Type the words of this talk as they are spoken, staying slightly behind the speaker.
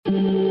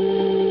Welcome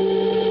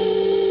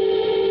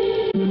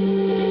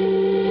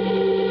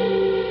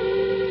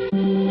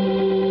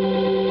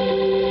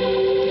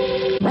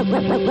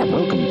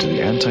to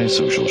the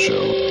Antisocial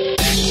Show.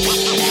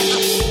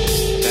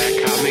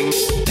 They're coming.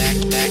 They're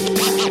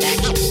coming.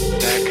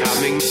 They're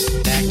coming.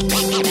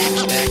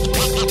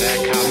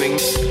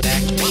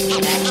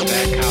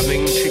 They're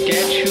coming to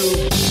get you.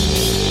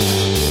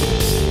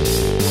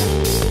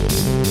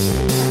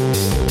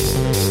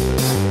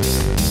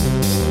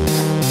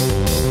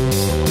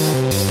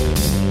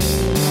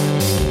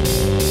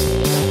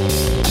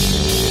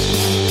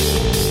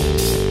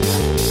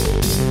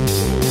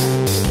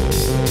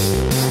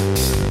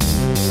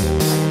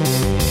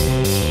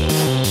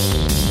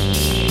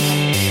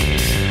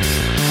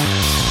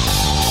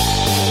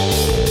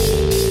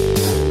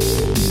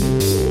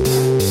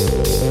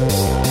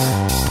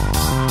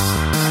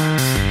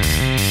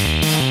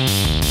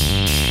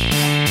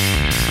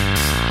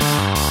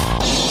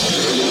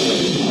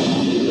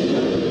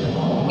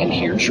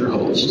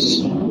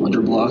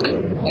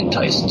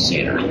 Tyson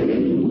Sater.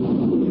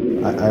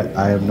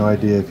 I have no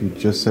idea if you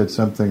just said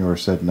something or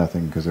said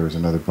nothing because there was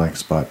another blank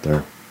spot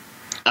there.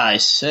 I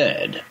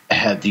said,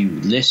 have you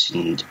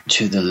listened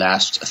to the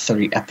last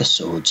 3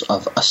 episodes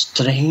of A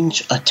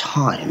Strange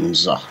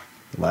Times?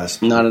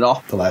 Not at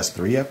all. The last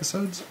 3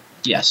 episodes?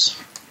 Yes.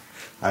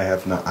 I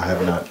have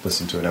not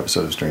listened to an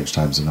episode of Strange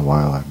Times in a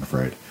while, I'm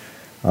afraid.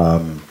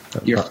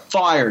 You're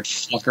fired,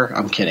 fucker.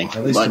 I'm kidding.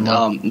 At least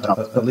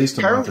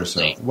a month or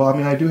so. Well, I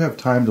mean, I do have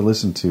time to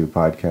listen to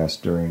podcasts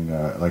during,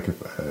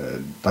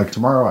 like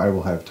tomorrow I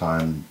will have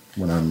time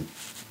when I'm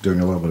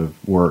doing a little bit of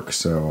work,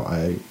 so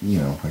I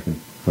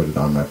can put it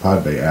on my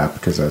Podbay app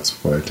because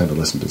that's what I tend to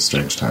listen to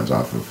Strange Times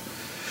off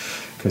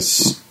of. Because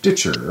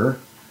Stitcher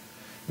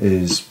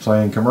is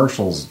playing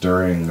commercials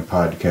during the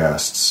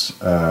podcasts,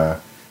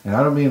 and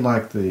I don't mean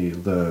like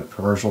the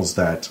commercials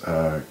that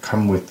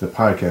come with the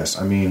podcast.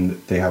 I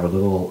mean, they have a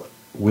little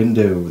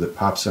window that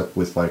pops up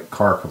with like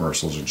car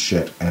commercials and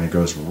shit, and it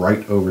goes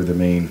right over the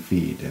main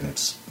feed, and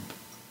it's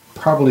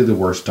probably the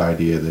worst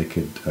idea they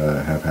could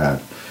have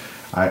had.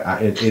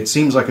 It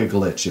seems like a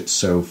glitch. It's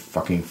so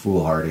fucking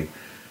foolhardy.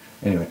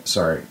 Anyway,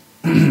 sorry.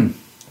 So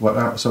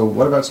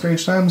what about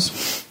Strange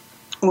Times?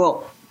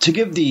 Well, to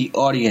give the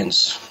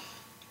audience,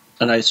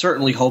 and I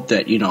certainly hope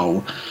that,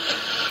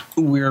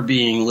 we're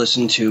being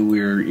listened to,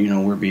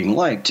 we're being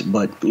liked,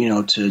 but,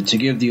 to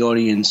give the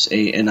audience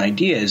an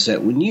idea is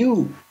that when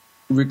you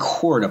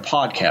record a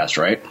podcast,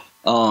 right,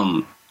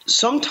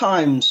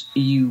 sometimes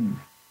you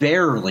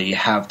barely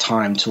have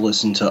time to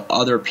listen to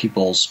other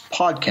people's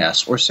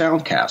podcasts or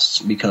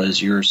soundcasts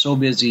because you're so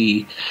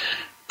busy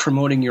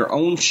promoting your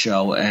own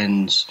show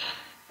and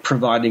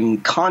providing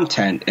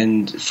content.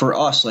 And for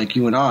us, like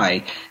you and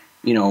I,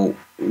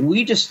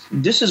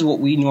 this is what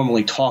we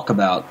normally talk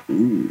about.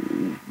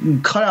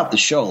 Cut out the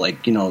show,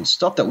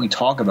 stuff that we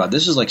talk about.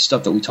 This is like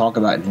stuff that we talk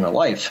about in real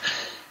life.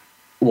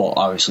 Well,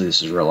 obviously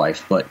this is real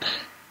life, but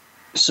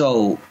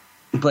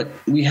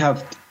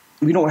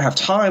we don't have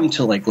time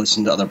to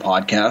listen to other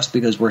podcasts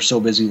because we're so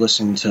busy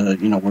listening to,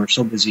 we're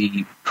so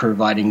busy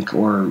providing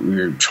or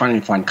we're trying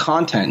to find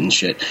content and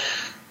shit.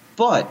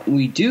 But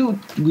we do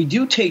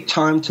take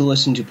time to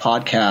listen to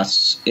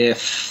podcasts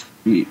if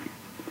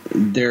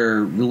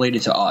they're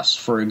related to us.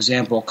 For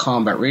example,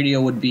 Combat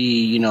Radio would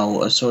be,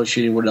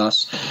 associated with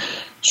us.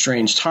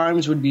 Strange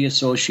Times would be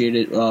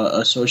associated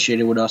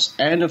with us,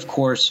 and of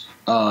course,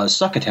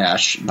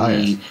 Succotash,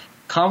 the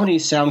comedy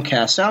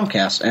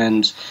soundcast.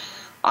 And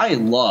I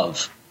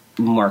love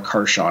Mark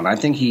Hershon. I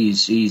think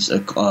he's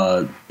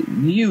a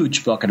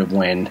huge bucket of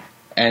wind.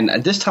 And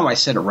this time I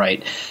said it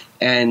right.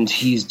 And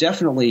he's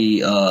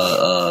definitely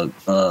a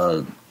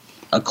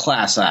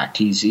class act.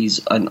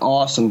 He's an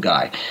awesome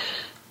guy.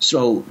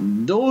 So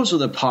those are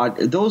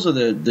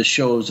the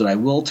shows that I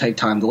will take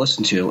time to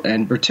listen to,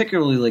 and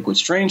particularly with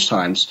Strange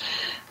Times.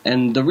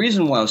 And the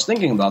reason why I was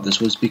thinking about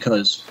this was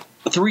because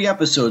 3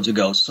 episodes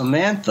ago,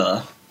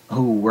 Samantha,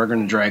 who we're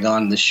going to drag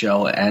on this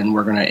show and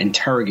we're going to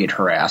interrogate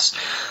her ass,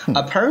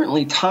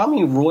 apparently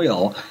Tommy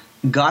Royal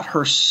got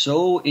her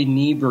so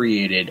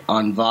inebriated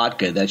on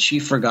vodka that she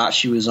forgot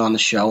she was on the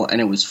show, and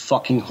it was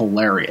fucking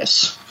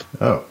hilarious.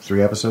 Oh,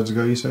 3 episodes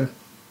ago, you said?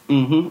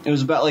 Mm-hmm. It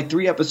was about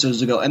 3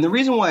 episodes ago. And the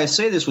reason why I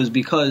say this was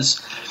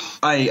because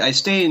I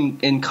stay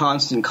in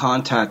constant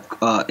contact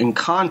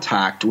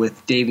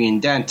with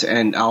Davian Dent,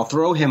 and I'll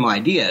throw him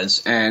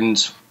ideas. And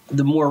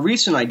the more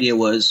recent idea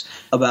was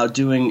about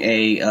doing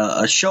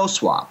a show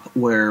swap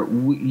where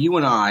you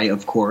and I,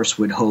 of course,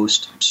 would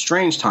host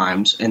Strange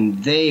Times,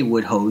 and they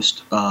would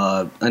host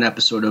an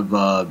episode of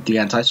the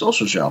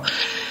Antisocial Show.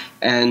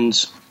 And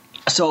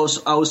so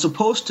I was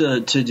supposed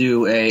to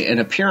do an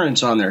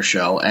appearance on their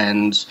show,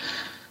 and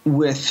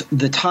with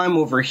the time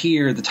over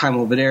here, the time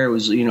over there, it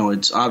was,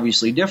 it's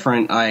obviously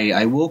different.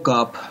 I woke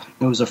up.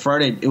 It was a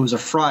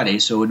Friday,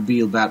 so it would be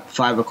about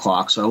 5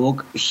 o'clock. So I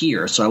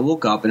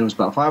woke up, and it was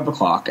about 5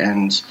 o'clock,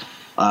 and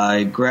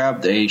I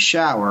grabbed a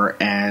shower,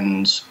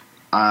 and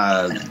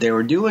they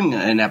were doing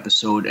an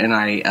episode, and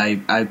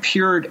I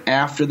appeared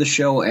after the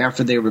show,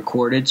 after they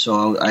recorded,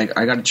 so I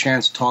got a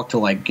chance to talk to,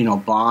 like, you know,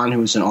 Bon,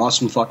 who's an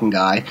awesome fucking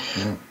guy,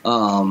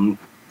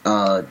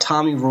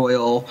 Tommy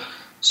Royal,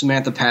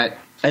 Samantha Pett,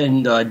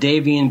 and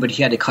Davian, but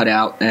he had to cut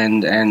out,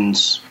 and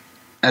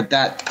at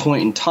that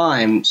point in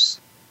time,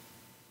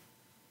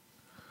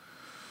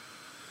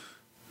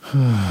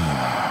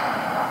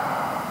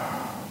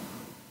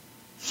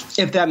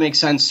 if that makes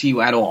sense to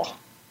you at all.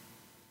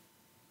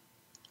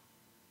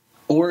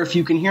 Or if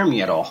you can hear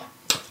me at all.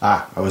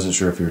 I wasn't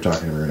sure if you were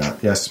talking to me or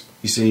not. Yes,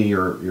 you see,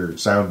 your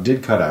sound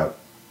did cut out.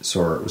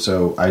 So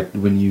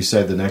when you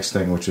said the next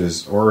thing, which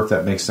is, or if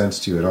that makes sense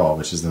to you at all,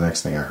 which is the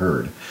next thing I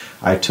heard,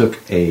 I took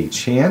a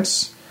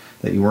chance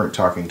that you weren't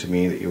talking to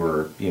me, that you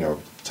were, you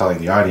know, telling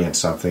the audience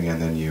something,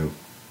 and then you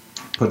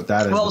put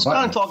that as well, the it's button.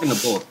 kind of talking to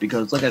both,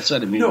 because, like I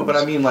said, no, but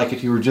I mean, like,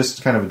 if you were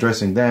just kind of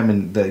addressing them,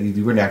 and that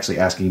you weren't actually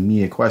asking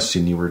me a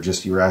question, you were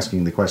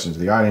asking the question to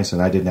the audience,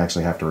 and I didn't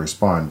actually have to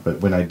respond.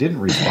 But when I didn't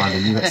respond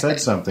and you had said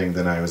something,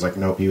 then I was like,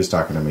 nope, he was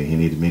talking to me. He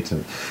needed me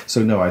to.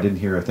 So no, I didn't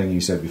hear a thing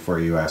you said before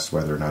you asked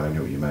whether or not I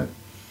knew what you meant.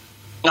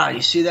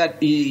 You see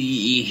that?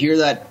 You hear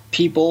that,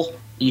 people?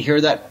 You hear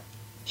that?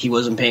 He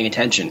wasn't paying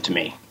attention to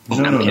me.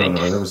 No.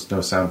 There was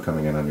no sound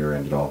coming in on your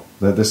end at all.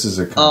 This is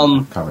a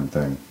common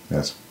thing.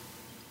 Yes.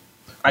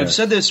 I've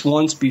said this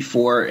once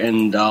before,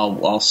 and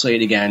I'll say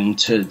it again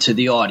to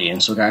the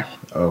audience, okay?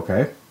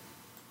 Okay.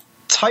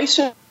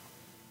 Tyson...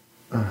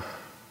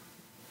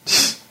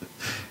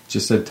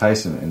 Just said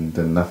Tyson and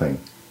then nothing.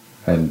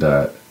 And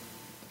I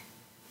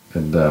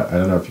don't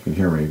know if you can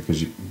hear me,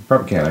 because you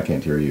probably can't. I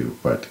can't hear you,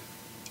 but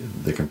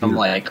the computer... I'm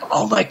like,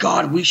 oh my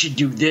God, we should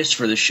do this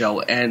for the show.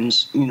 And,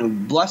 you know,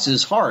 bless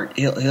his heart,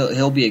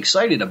 he'll be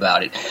excited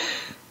about it.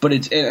 But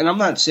it's, and I'm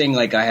not saying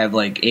like I have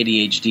like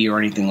ADHD or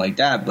anything like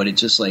that, but it's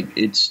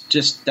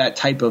just that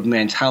type of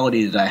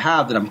mentality that I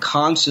have, that I'm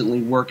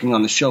constantly working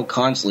on the show,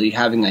 constantly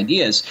having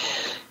ideas.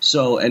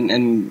 So,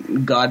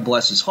 and God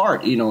bless his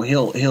heart, you know,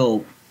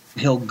 he'll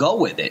go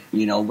with it,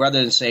 you know, rather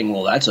than saying,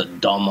 well, that's a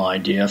dumb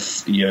idea,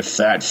 you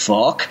fat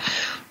fuck.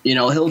 You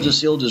know, he'll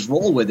just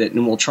roll with it,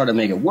 and we'll try to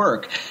make it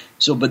work.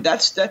 So, but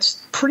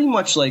that's pretty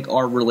much like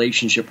our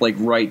relationship, like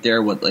right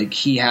there, what like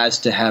he has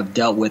to have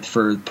dealt with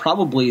for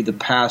probably the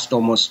past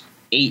almost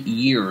 8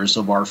 years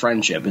of our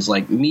friendship, is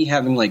like me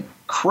having like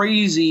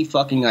crazy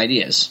fucking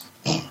ideas.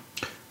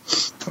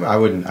 I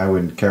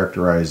wouldn't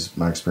characterize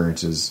my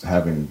experience as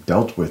having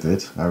dealt with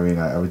it. I mean,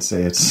 I would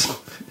say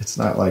it's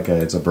not like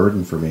it's a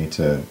burden for me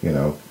to, you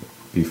know,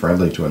 be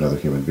friendly to another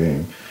human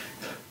being.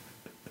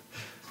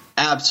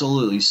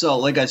 Absolutely. So,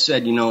 like I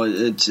said, you know,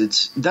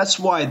 it's that's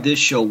why this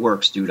show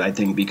works, dude. I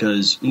think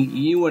because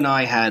you and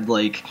I had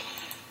like,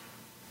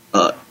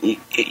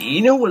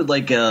 you know what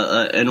like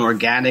an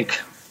organic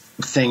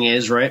thing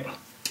is, right?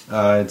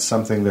 It's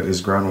something that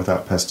is grown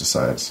without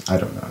pesticides. I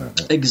don't know.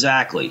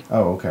 Exactly.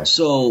 Oh, okay.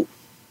 So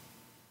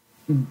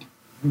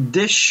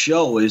this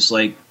show is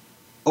like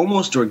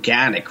almost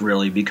organic,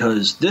 really,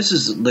 because this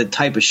is the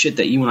type of shit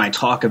that you and I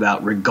talk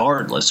about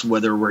regardless,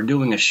 whether we're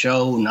doing a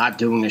show, not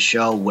doing a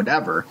show,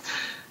 whatever.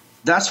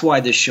 That's why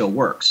this show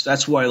works.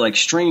 That's why like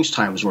Strange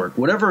Times work.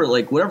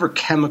 Whatever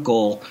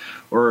chemical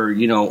or,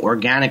 you know,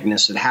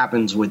 organicness that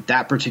happens with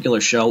that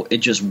particular show, it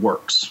just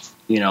works,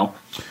 you know.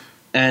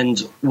 And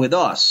with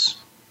us,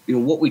 you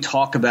know, what we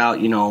talk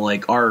about, you know,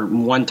 like our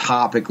one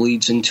topic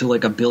leads into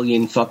like a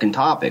billion fucking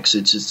topics.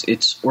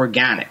 It's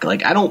organic.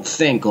 Like I don't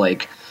think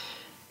like,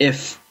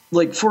 if,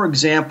 like, for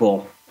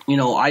example, you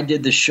know, I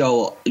did the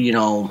show, you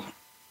know,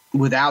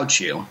 without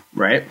you,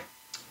 right?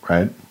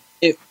 Right.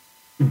 It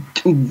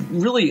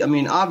really, I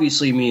mean,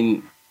 obviously, I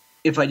mean,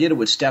 if I did it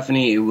with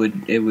Stephanie, it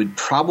would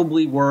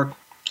probably work.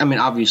 I mean,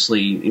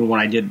 obviously, when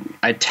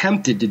I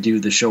attempted to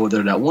do the show with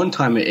her that one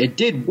time, it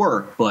did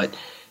work, but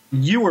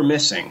you were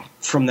missing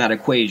from that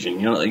equation.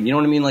 You know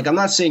what I mean? Like, I'm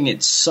not saying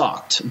it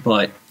sucked,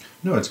 but...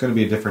 No, it's going to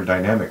be a different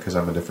dynamic because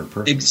I'm a different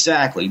person.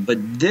 Exactly.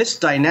 But this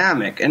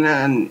dynamic,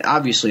 and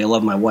obviously I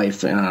love my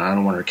wife, and I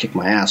don't want her to kick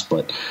my ass,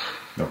 but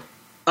no.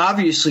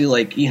 Obviously,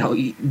 like, you know,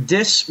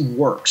 this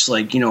works.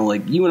 Like, you know,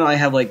 like you and I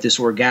have like this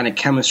organic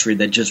chemistry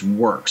that just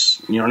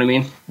works. You know what I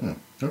mean?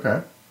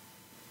 Okay.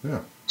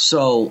 Yeah.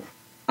 So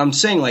I'm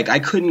saying, like, I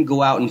couldn't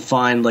go out and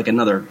find like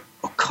another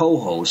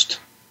co-host.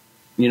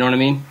 You know what I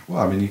mean? Well,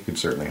 I mean, you could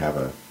certainly have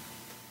a...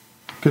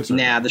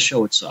 Nah, the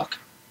show would suck.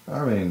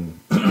 I mean,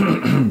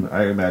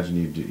 I imagine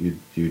you'd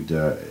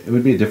it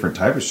would be a different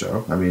type of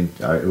show. I mean,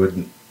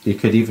 it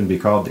could even be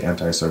called the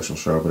Antisocial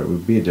Show, but it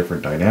would be a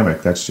different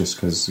dynamic. That's just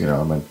because, you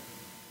know,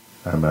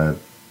 I'm a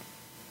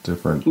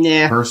different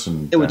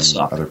person than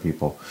other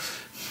people,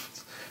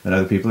 and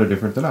other people are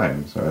different than I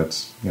am. So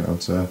it's, you know,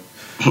 it's a.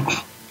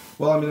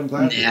 Well, I mean,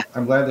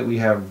 I'm glad that we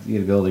have the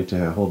ability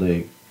to hold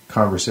a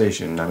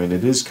conversation. I mean,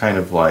 it is kind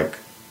of like.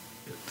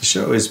 The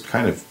show is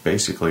kind of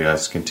basically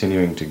us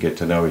continuing to get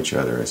to know each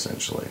other,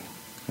 essentially.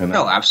 And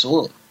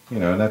absolutely. You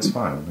know, and that's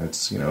fun.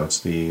 It's, you know, it's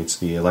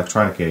the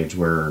electronic age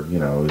where, you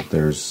know,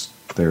 there's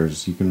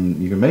you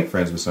can make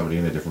friends with somebody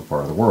in a different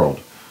part of the world.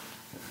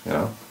 You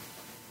know,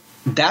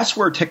 that's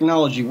where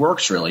technology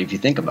works, really, if you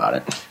think about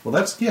it. Well,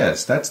 that's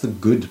the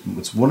good.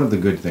 It's one of the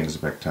good things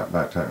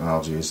about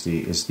technology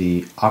is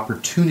the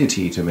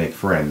opportunity to make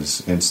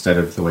friends instead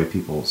of the way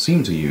people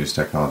seem to use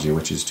technology,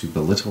 which is to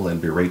belittle and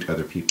berate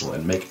other people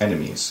and make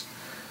enemies,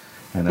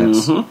 and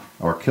that's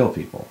or kill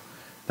people.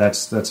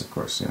 That's of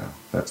course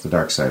that's the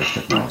dark side of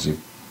technology.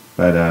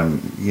 But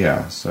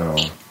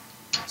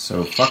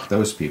so fuck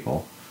those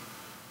people.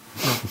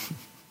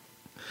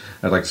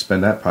 I'd like to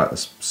spend that.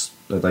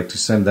 I'd like to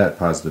send that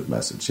positive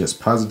message. Yes,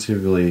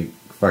 positively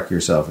fuck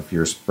yourself if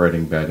you're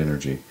spreading bad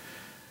energy.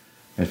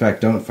 In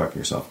fact, don't fuck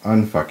yourself.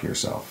 Unfuck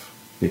yourself.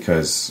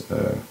 Because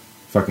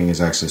fucking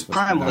is actually supposed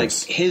to be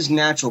nice. Like, his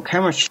natural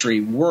chemistry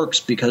works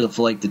because of,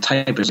 like, the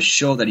type of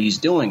show that he's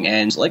doing.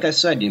 And like I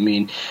said, I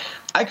mean,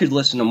 I could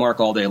listen to Mark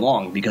all day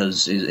long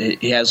because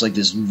he has, like,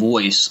 this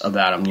voice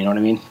about him. You know what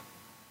I mean?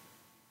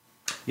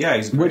 Yeah,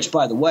 he's great. Which,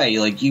 by the way,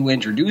 like, you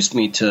introduced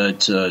me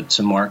to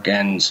Mark,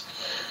 and,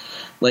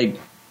 like,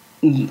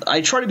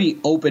 I try to be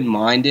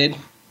open-minded,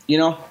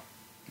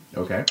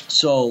 Okay.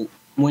 So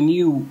when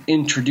you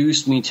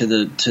introduced me to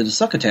the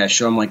Succotash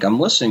show, I'm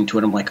listening to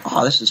it. I'm like,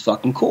 oh, this is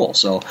fucking cool.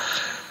 So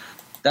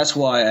that's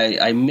why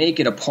I make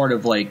it a part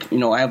of, like,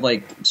 I have,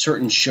 like,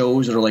 certain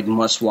shows that are, like,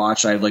 must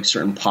watch. I have, like,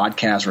 certain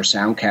podcasts or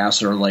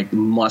soundcasts that are, like,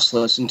 must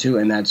listen to,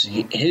 and that's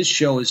his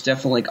show is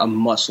definitely, like, a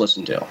must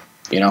listen to.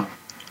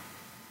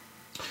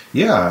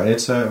 Yeah,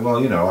 it's he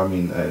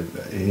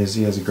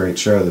has a great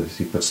show that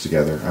he puts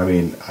together. I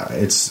mean,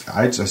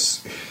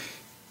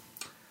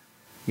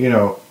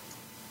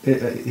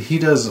 he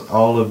does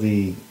all of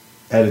the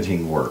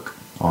editing work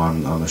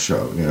on the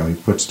show. He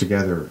puts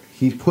together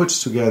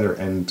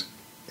and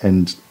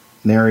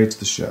narrates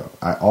the show.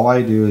 All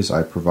I do is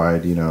I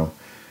provide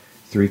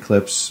 3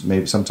 clips,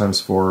 maybe sometimes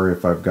 4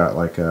 if I've got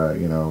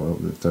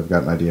if I've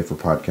got an idea for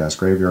podcast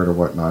graveyard or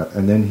whatnot,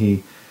 and then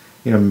he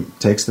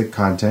takes the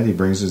content, he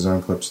brings his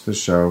own clips to the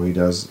show. He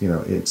does,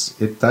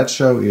 that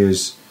show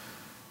is,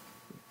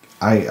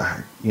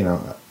 I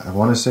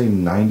want to say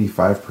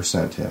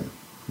 95% him,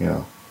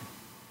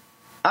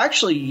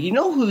 Actually, you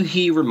know who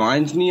he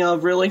reminds me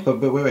of, really? But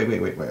wait.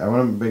 I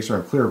want to make sure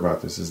I'm clear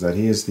about this, is that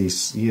he is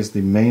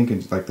the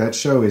main, like, that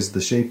show is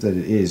the shape that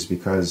it is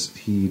because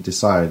he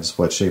decides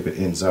what shape it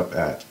ends up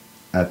at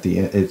the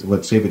end,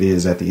 what shape it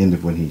is at the end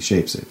of when he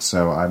shapes it.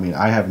 So, I mean,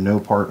 I have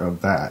no part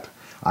of that.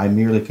 I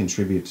merely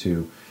contribute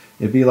to.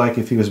 It'd be like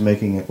if he was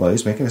making it. Well,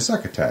 he's making a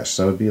succotash,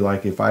 so it'd be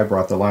like if I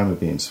brought the lima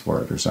beans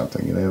for it or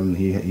something. And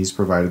he's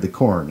provided the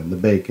corn and the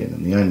bacon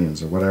and the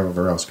onions or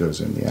whatever else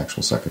goes in the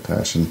actual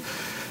succotash. And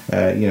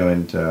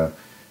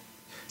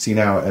see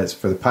now, as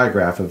for the pie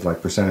graph of,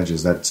 like,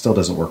 percentages, that still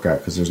doesn't work out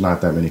because there's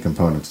not that many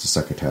components to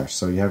succotash.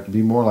 So you have to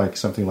be more like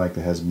something like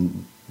that has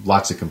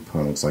lots of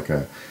components, like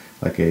a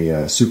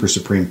super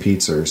supreme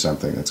pizza or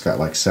something that's got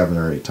like 7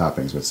 or 8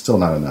 toppings, but still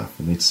not enough.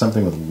 It needs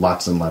something with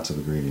lots and lots of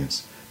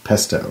ingredients.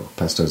 Pesto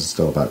is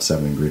still about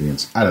 7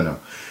 ingredients. I don't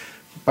know.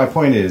 My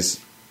point is,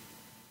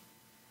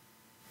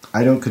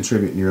 I don't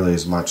contribute nearly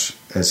as much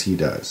as he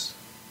does,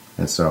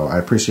 and so I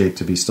appreciate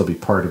to still be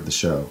part of the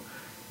show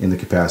in the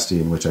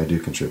capacity in which I do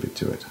contribute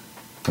to it.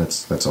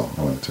 That's all.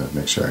 I wanted to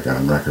make sure I got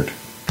on record.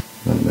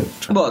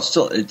 Well, it's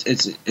still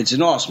it's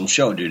an awesome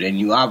show, dude, and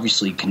you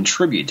obviously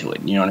contribute to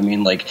it. You know what I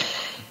mean? Like,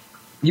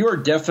 you are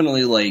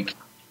definitely, like,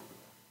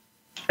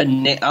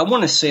 I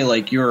want to say,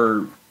 like,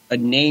 you're a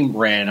name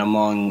brand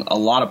among a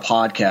lot of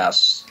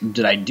podcasts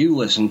that I do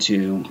listen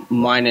to,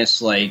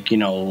 minus, like,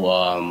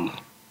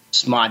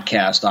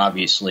 Smodcast,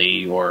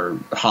 obviously, or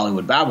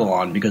Hollywood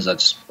Babylon, because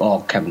that's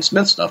all Kevin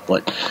Smith stuff.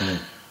 But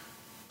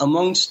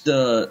amongst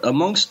the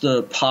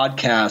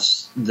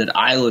podcasts that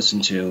I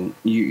listen to,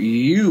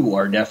 you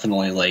are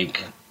definitely,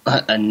 like,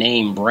 a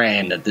name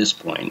brand at this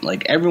point.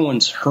 Like,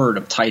 everyone's heard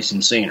of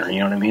Tyson Saner, you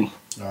know what I mean?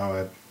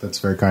 Oh, that's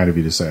very kind of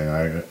you to say.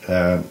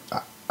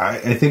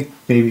 I think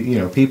maybe,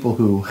 people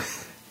who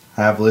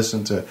have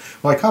listened to,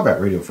 like Combat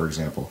Radio, for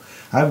example.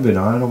 I haven't been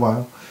on in a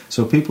while,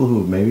 so people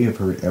who maybe have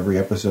heard every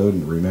episode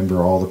and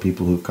remember all the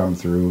people who've come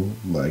through,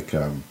 like,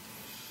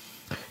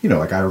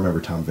 like I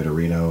remember Tom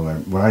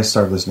Vitorino. When I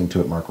started listening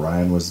to it, Mark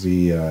Ryan was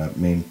the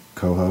main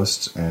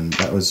co-host, and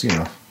that was,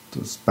 it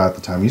was about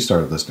the time you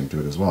started listening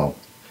to it as well.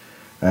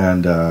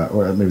 And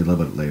or maybe a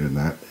little bit later than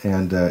that.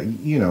 And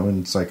and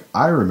it's like,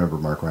 I remember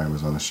Mark Ryan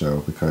was on the show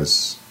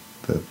because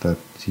that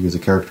he was a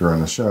character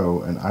on the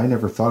show, and I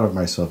never thought of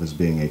myself as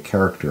being a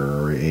character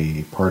or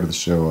a part of the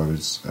show. I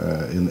was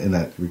in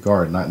that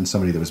regard, not in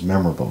somebody that was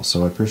memorable.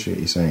 So I appreciate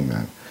you saying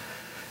that.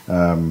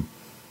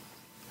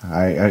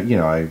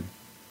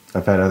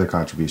 I've had other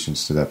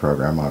contributions to that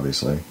program.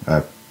 Obviously,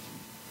 I've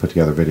put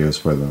together videos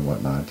for them and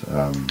whatnot.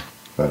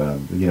 But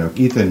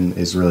Ethan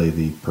is really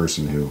the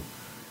person who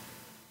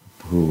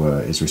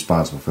is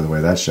responsible for the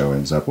way that show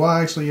ends up. Well,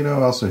 actually,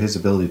 also his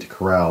ability to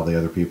corral the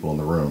other people in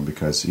the room,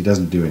 because he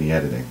doesn't do any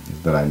editing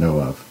that I know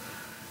of.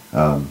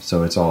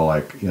 So it's all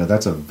like,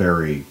 that's a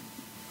very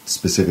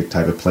specific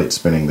type of plate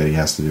spinning that he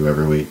has to do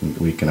every week,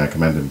 and I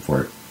commend him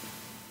for it.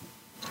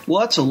 Well,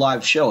 that's a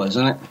live show,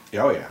 isn't it?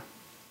 Oh, yeah.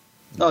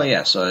 Oh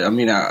yeah, so I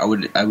mean, I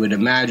would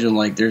imagine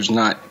like there's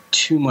not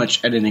too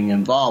much editing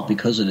involved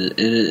because it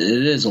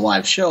is a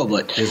live show,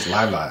 but it's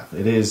live.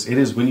 It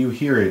is when you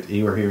hear it,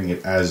 you are hearing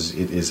it as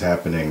it is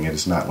happening.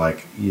 It's not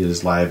like it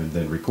is live and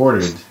then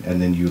recorded,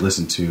 and then you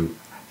listen to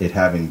it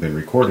having been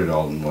recorded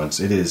all in once.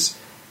 It is.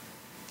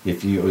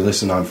 If you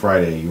listen on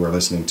Friday, you are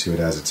listening to it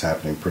as it's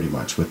happening, pretty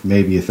much, with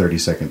maybe a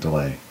 30-second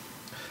delay.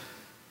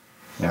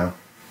 Yeah,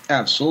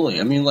 absolutely.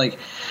 I mean, like,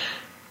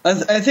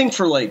 I think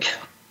for like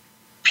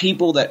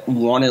people that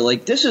want to,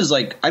 like, this is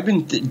like, I've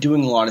been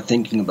doing a lot of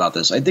thinking about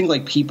this. I think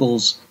like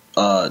people's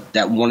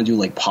that want to do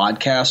like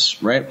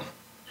podcasts, right?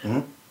 Mm-hmm.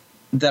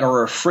 That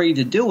are afraid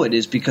to do it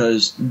is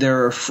because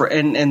they're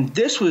afraid. And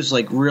this was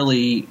like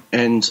really,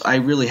 and I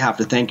really have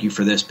to thank you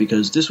for this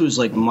because this was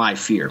like my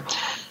fear,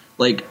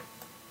 like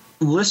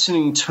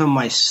listening to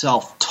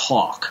myself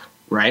talk,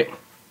 right?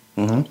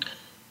 Mm-hmm.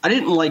 I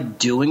didn't like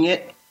doing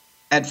it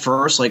at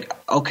first. Like,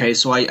 okay,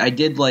 so I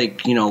did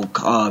like, you know,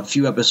 a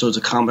few episodes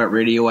of Combat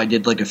Radio. I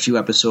did like a few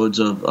episodes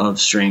of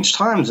Strange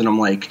Times. And I'm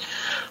like,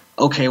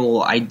 okay,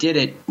 well, I did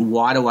it.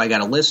 Why do I got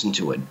to listen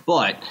to it?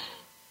 But,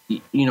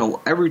 you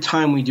know, every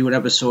time we do an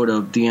episode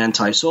of the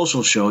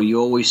Antisocial Show, you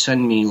always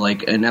send me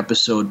like an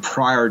episode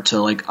prior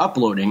to like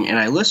uploading, and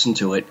I listen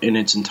to it in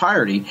its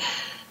entirety.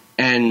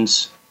 And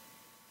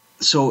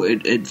so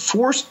it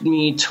forced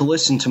me to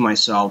listen to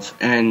myself,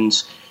 and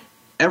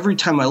every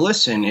time I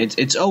listen,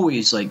 it's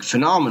always like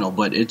phenomenal,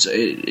 but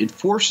it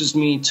forces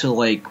me to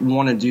like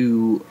want to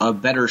do a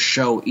better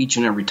show each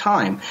and every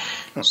time.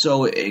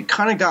 So it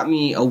kind of got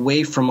me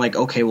away from like,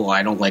 okay, well,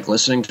 I don't like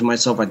listening to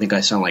myself. I think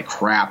I sound like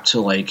crap,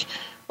 to like,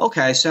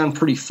 okay, I sound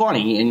pretty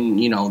funny,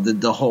 and you know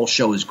the whole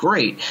show is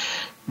great.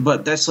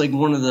 But that's like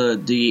one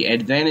of the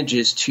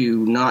advantages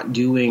to not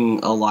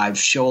doing a live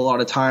show a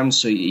lot of times,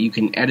 so you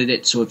can edit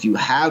it. So if you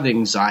have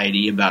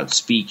anxiety about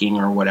speaking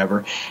or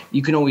whatever,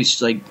 you can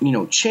always like, you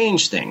know,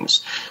 change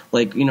things.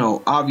 Like, you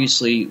know,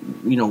 obviously,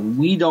 you know,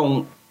 we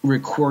don't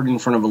record in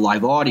front of a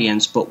live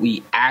audience, but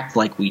we act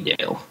like we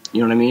do.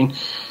 You know what I mean?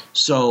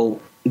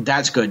 So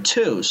that's good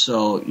too.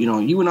 So, you know,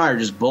 you and I are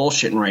just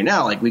bullshitting right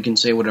now. Like, we can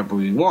say whatever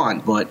we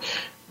want, but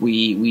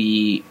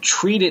we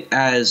treat it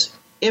as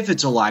if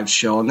it's a live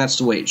show, and that's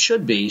the way it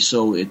should be.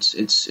 So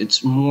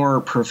it's more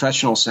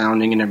professional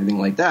sounding and everything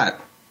like that.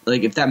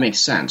 Like, if that makes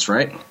sense,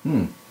 right?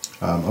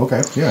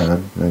 Okay. Yeah.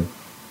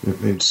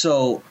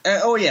 So,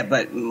 oh yeah,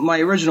 but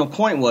my original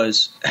point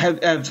was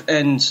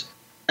and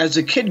as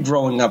a kid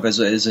growing up as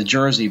a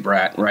Jersey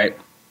brat, right?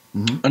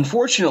 Mm-hmm.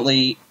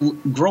 Unfortunately,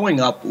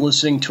 growing up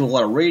listening to a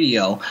lot of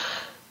radio,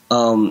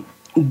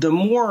 the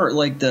more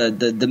like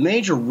the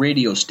major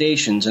radio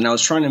stations, and I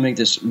was trying to make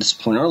this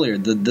point earlier,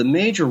 the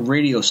major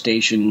radio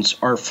stations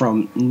are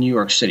from New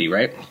York City,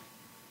 right?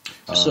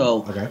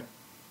 So, okay.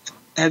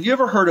 Have you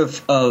ever heard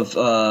of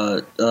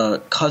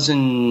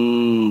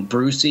Cousin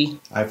Brucey?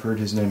 I've heard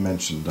his name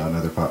mentioned on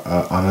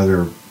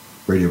other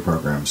radio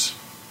programs.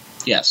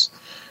 Yes.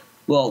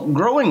 Well,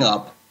 growing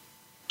up,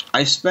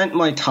 I spent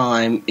my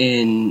time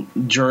in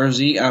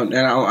Jersey, and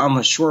I'm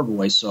a shore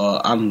boy, so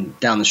I'm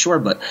down the shore,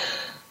 but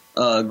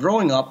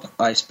growing up,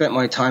 I spent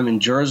my time in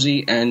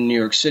Jersey and New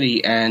York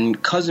City,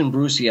 and Cousin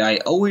Brucey, I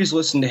always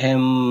listened to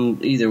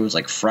him, either it was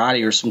like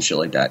Friday or some shit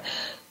like that.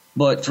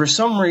 But for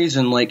some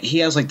reason, like, he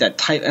has like that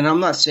type, and I'm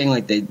not saying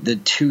like the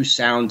two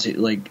sound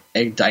like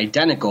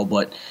identical,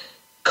 but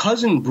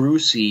Cousin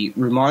Brucey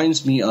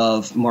reminds me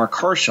of Mark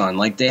Hershon.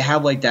 Like, they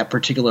have like that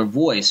particular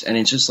voice, and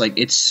it's just like,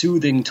 it's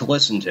soothing to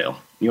listen to.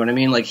 You know what I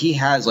mean? Like, he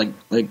has like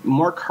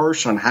Mark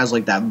Hershon has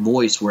like that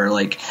voice where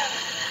like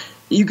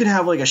you can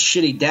have like a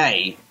shitty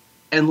day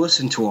and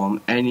listen to him,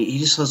 and he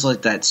just has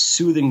like that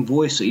soothing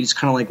voice. So you just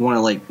kind of like want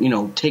to like, you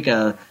know, take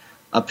a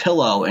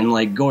pillow and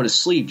like go to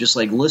sleep just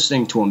like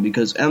listening to him,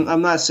 because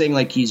I'm not saying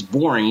like he's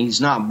boring. He's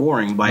not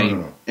boring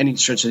by any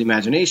stretch of the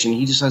imagination.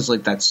 He just has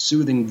like that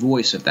soothing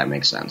voice, if that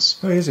makes sense.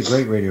 Oh, he has a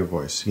great radio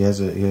voice. He has.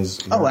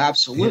 Oh,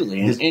 absolutely.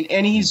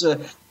 And he's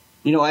a,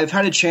 you know, I've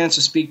had a chance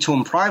to speak to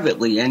him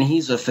privately, and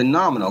he's a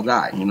phenomenal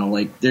guy. You know,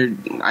 like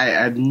I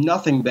have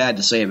nothing bad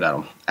to say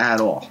about him at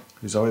all.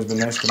 He's always been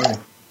nice to me.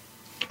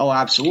 Oh,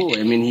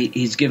 absolutely. I mean,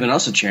 he's given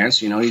us a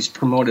chance. You know, he's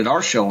promoted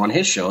our show on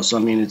his show. So,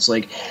 I mean, it's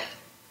like,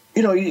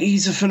 you know,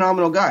 he's a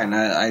phenomenal guy,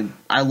 and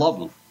I love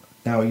him.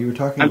 Now, you were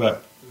talking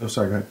about... Oh,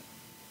 sorry, go ahead.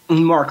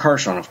 Mark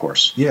Hershon, of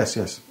course. Yes.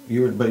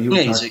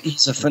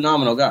 He's a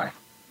phenomenal guy.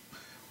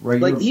 Right.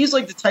 Like, he's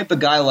like the type of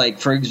guy, like,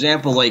 for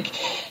example, like,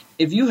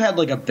 if you had,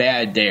 like, a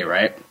bad day,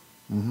 right?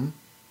 Mm-hmm.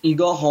 You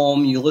go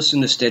home, you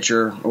listen to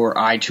Stitcher or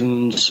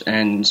iTunes,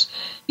 and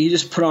you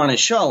just put on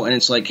his show, and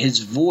it's like his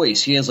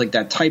voice. He has, like,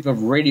 that type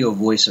of radio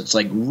voice that's,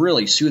 like,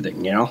 really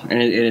soothing, you know?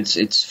 And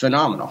it's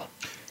phenomenal.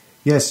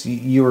 Yes,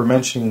 you were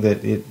mentioning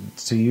that it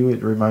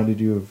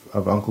reminded you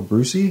of Uncle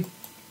Brucey?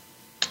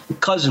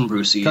 Cousin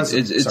Brucey.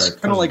 It's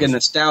kind of like a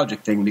nostalgic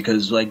thing,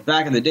 because like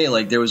back in the day,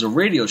 like there was a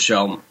radio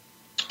show,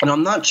 and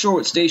I'm not sure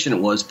what station it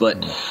was,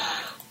 but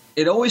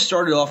it always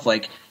started off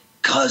like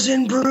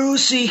Cousin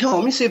Brucey. Oh,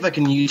 let me see if I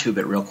can YouTube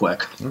it real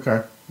quick.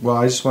 Okay. Well,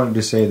 I just wanted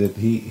to say that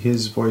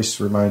his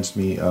voice reminds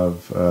me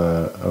of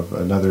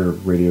another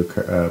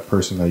radio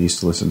person I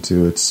used to listen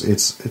to. It's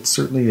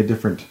certainly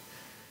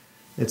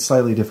it's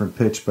slightly different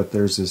pitch, but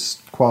there's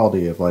this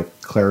quality of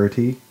like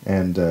clarity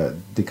and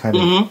the kind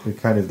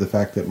of the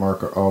fact that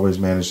Mark always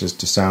manages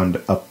to sound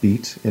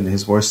upbeat in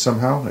his voice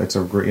somehow. It's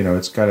a great,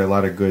 it's got a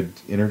lot of good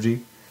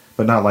energy,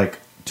 but not like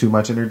too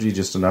much energy,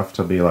 just enough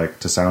to be like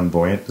to sound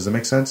buoyant. Does that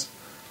make sense?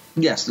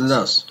 Yes, it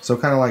does. So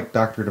kind of like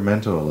Dr.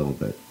 Demento a little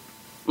bit.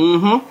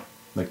 Mm-hmm.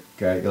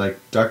 Like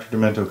Dr.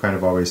 Demento kind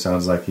of always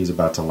sounds like he's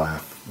about to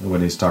laugh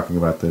when he's talking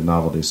about the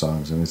novelty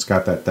songs, and it's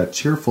got that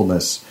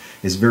cheerfulness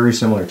is very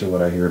similar to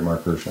what I hear in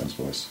Mark Hershon's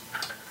voice.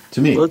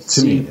 To me, let's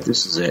see if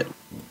this is it.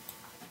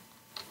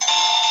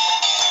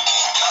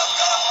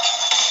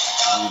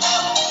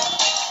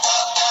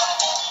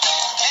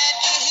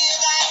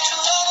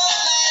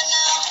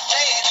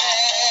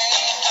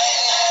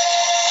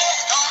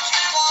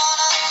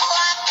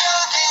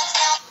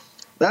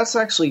 That's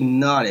actually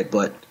not it,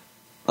 but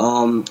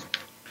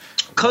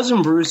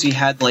Cousin Brucey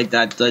had like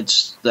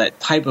that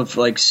type of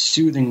like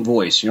soothing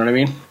voice. You know what I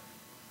mean?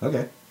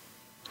 Okay.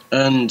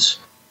 And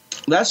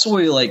that's the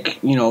way, like,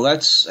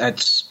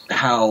 that's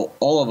how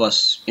all of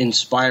us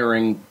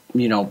inspiring,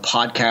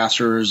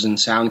 podcasters and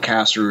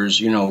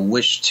soundcasters,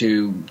 wish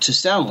to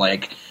sound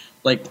like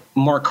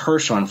Mark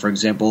Hershon, for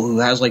example, who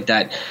has like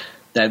that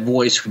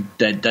voice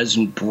that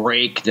doesn't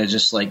break, that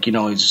just like,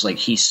 it's just like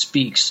he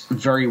speaks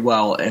very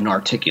well and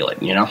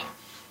articulate,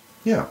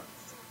 Yeah.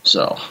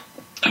 So.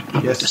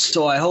 Yes.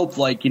 So I hope,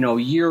 like,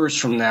 years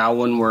from now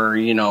when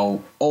we're,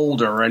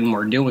 older and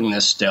we're doing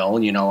this still,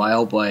 I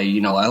hope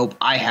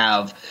I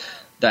have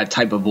that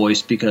type of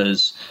voice,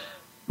 because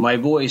my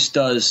voice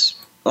does,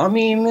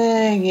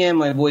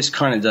 my voice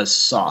kind of does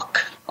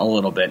suck a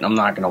little bit. I'm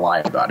not going to lie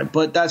about it.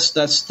 But that's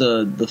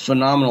the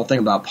phenomenal thing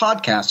about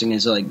podcasting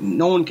is, like,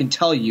 no one can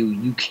tell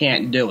you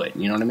can't do it.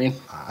 You know what I mean?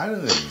 I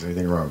don't think there's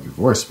anything wrong with your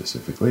voice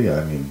specifically. I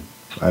don't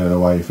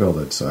know why you feel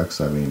that sucks.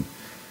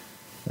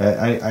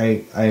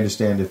 I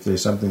understand if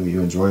there's something that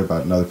you enjoy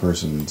about another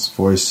person's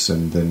voice,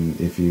 and then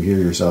if you hear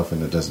yourself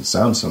and it doesn't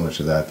sound so much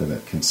of that, then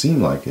it can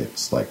seem like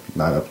it's like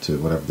not up to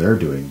whatever they're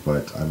doing.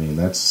 But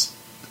that's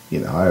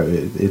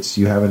it's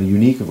you have a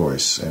unique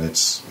voice, and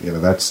it's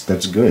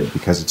that's good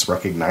because it's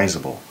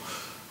recognizable.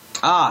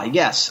 Ah,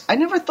 yes. I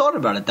never thought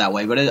about it that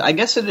way, but I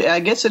guess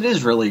it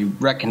is really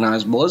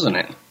recognizable, isn't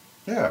it?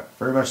 Yeah,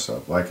 very much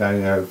so. Like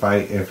if I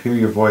hear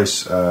your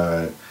voice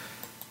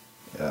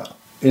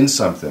in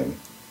something,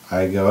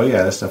 I go, oh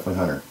yeah, that's definitely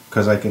Hunter,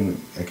 because I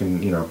can,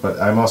 but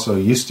I'm also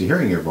used to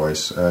hearing your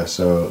voice,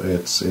 so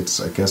it's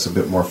I guess a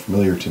bit more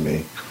familiar to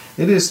me.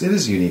 It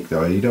is unique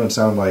though. You don't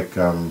sound like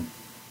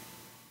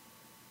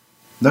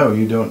no,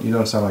 you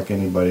don't sound like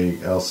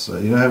anybody else.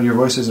 Your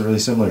voice isn't really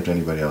similar to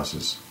anybody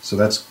else's, so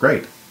that's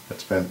great.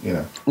 That's been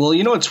Well,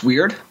 it's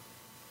weird.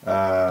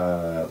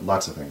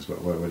 Lots of things.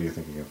 What are you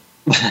thinking of?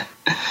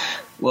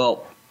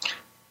 Well,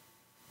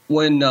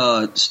 when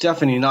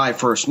Stephanie and I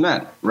first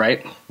met,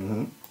 right?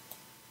 Mm-hmm.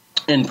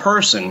 In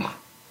person,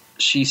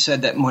 she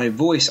said that my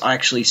voice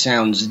actually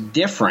sounds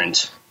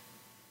different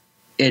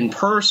in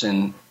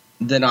person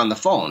than on the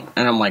phone.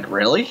 And I'm like,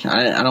 really?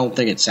 I don't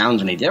think it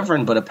sounds any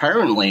different, but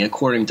apparently,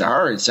 according to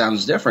her, it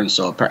sounds different.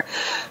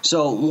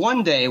 So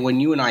one day when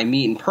you and I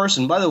meet in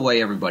person, by the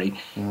way, everybody,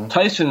 mm-hmm.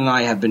 Tyson and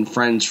I have been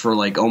friends for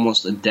like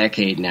almost a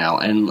decade now,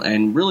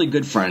 and really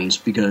good friends,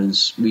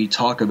 because we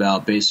talk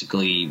about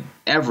basically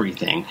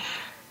everything.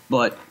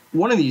 But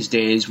one of these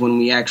days, when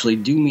we actually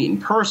do meet in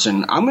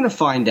person, I'm going to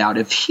find out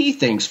if he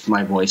thinks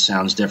my voice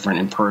sounds different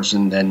in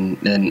person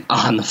than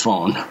on the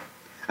phone.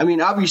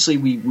 Obviously,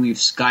 we've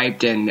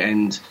Skyped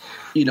and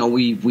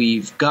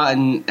we've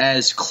gotten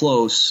as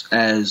close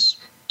as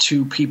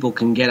two people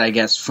can get, I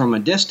guess, from a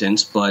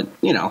distance. But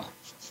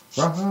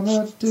from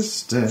a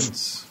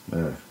distance,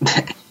 and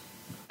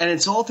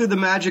it's all through the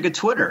magic of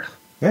Twitter.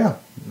 Yeah.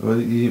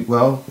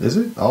 Well, is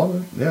it all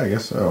of it? Yeah, I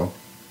guess so.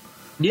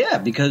 Yeah,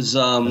 because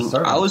I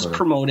was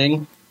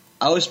promoting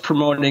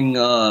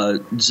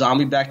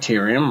Zombie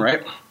Bacterium,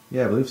 right?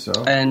 Yeah, I believe so.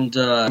 And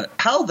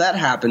how that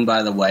happened,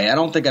 by the way, I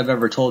don't think I've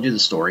ever told you the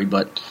story,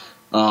 but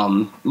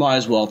might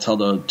as well tell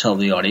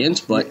the audience.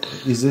 But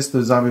is this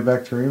the Zombie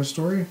Bacterium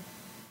story?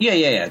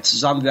 Yeah. It's a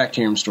Zombie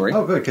Bacterium story.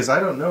 Oh, good, because I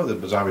don't know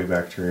the Zombie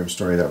Bacterium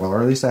story that well, or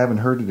at least I haven't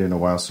heard it in a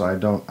while, so I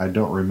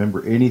don't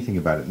remember anything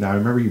about it. Now, I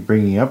remember you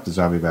bringing up the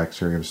Zombie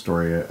Bacterium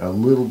story a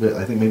little bit.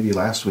 I think maybe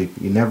last week,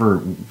 but you never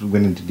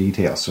went into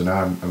detail. So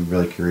now I'm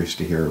really curious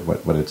to hear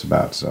what it's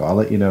about. So I'll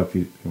let you know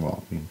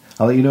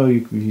I'll let you know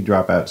if you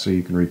drop out, so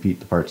you can repeat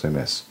the parts I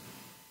miss.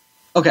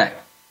 Okay.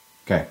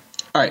 All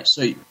right.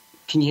 So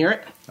can you hear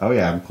it? Oh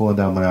yeah, I'm pulling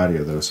down my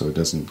audio though, so it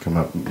doesn't come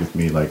up with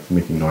me like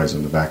making noise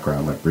in the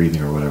background, like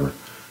breathing or whatever.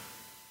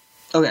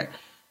 Okay,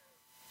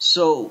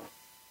 so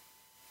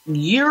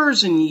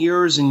years and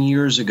years and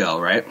years ago,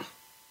 right,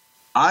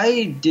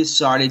 I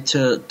decided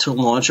to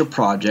launch a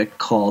project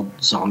called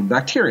Zombie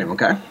Bacterium,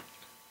 okay?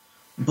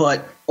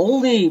 but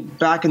only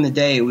back in the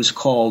day it was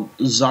called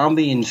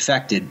Zombie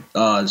Infected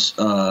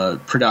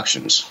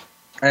Productions.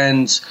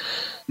 And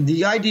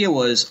the idea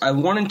was I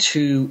wanted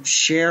to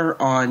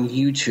share on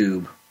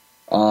YouTube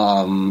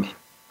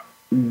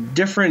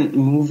different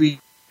movie.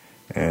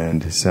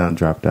 And his sound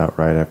dropped out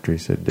right after he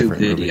said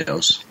different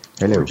videos.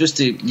 Hello. Or just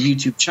a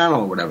YouTube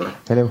channel or whatever.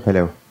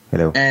 Hello.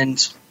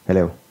 And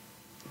hello.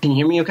 Can you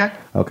hear me okay?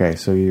 Okay,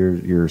 so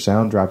your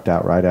sound dropped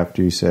out right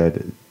after you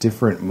said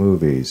different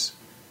movies.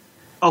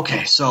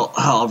 Okay, so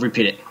I'll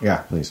repeat it. Yeah,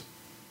 please.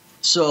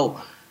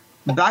 So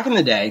back in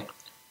the day,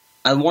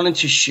 I wanted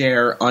to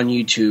share on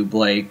YouTube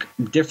like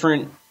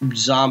different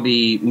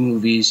zombie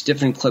movies,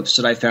 different clips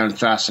that I found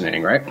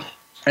fascinating, right?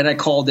 And I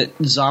called it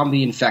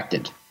Zombie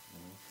Infected.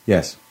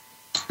 Yes.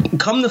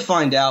 Come to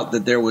find out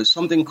that there was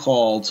something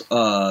called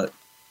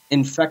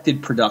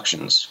Infected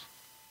Productions.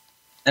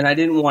 And I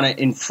didn't want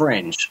to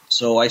infringe.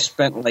 So I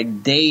spent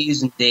like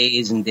days and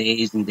days and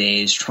days and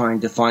days trying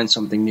to find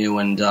something new.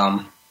 And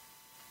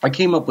I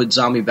came up with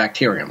Zombie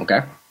Bacterium,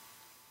 okay?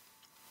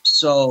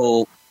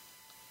 So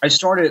I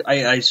started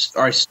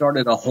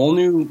a whole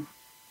new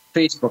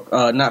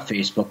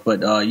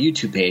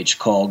YouTube page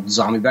called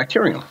Zombie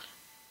Bacterium.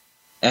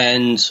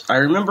 And I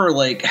remember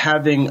like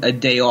having a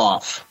day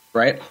off,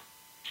 right?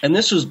 And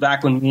this was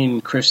back when me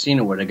and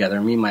Christina were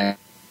together.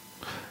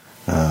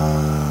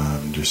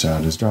 Your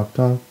sound is dropped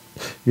out.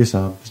 Your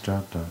sound is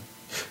dropped out.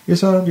 Your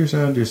sound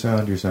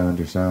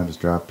is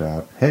dropped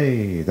out.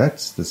 Hey,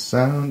 that's the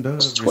sound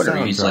of Twitter.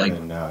 Your sound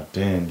dropping out.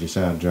 And your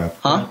sound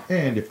dropped out.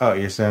 And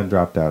your sound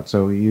dropped out.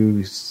 So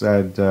you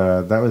said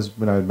that was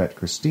when I met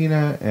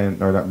Christina,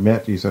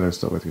 you said I was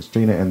still with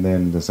Christina, and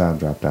then the sound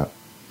dropped out.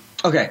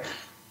 Okay.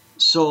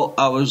 So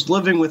I was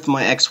living with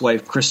my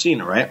ex-wife,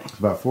 Christina, right?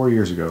 About 4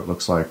 years ago, it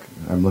looks like.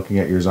 I'm looking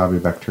at your Zombie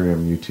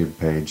Bacterium YouTube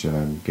page, and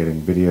I'm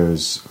getting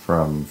videos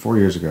from 4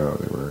 years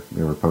ago.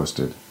 They were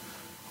posted.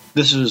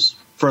 This is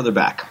further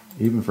back.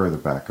 Even further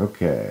back.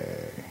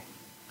 Okay.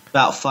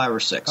 About 5 or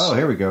 6. Oh,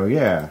 here we go.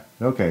 Yeah.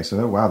 Okay.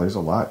 So, wow, there's a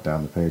lot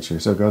down the page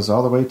here. So it goes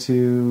all the way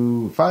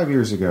to 5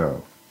 years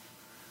ago.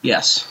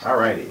 Yes.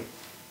 Alrighty.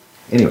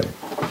 Anyway.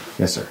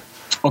 Yes, sir.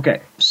 Okay.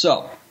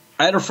 So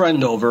I had a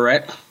friend over,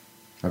 right?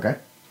 Okay.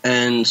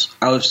 And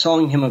I was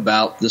telling him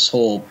about this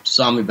whole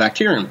Zombie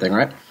Bacterium thing,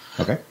 right?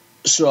 Okay.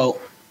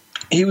 So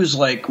he was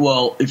like,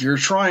 well, if you're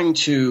trying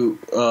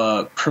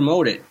to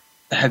promote it,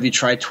 have you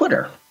tried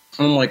Twitter?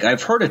 And I'm like,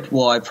 I've heard of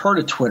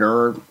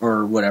Twitter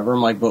or whatever.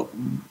 I'm like, but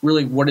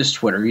really, what is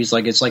Twitter? He's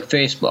like, it's like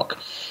Facebook.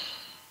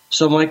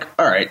 So I'm like,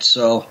 all right.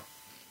 So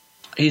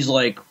he's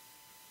like,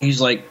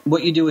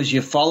 what you do is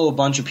you follow a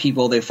bunch of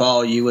people, they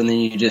follow you, and then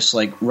you just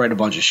like write a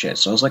bunch of shit.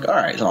 So I was like, all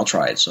right, I'll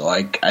try it. So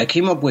I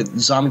came up with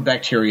Zombie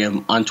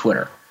Bacterium on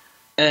Twitter.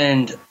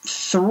 And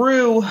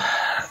through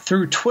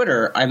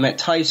Twitter, I met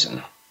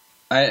Tyson.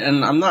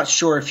 And I'm not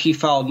sure if he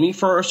followed me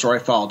first or I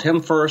followed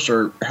him first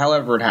or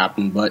however it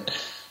happened, but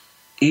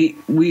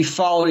we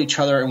followed each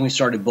other and we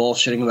started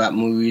bullshitting about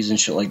movies and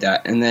shit like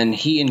that. And then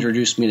he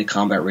introduced me to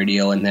Combat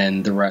Radio, and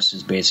then the rest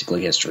is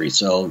basically history.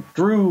 So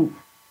through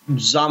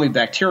Zombie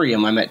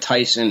Bacterium, I met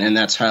Tyson, and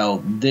that's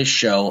how this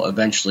show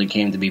eventually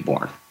came to be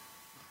born.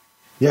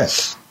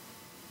 Yes.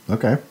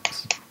 Okay.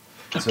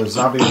 So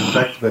Zombie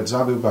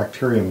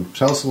Bacterium.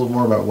 Tell us a little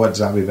more about what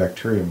Zombie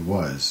Bacterium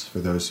was for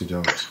those who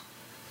don't.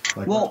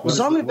 Like,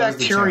 Zombie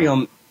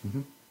Bacterium.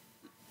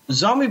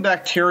 Zombie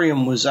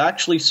Bacterium was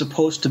actually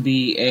supposed to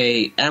be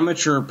a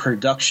amateur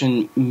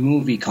production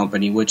movie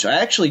company, which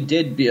I actually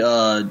did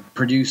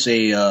produce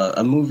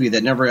a movie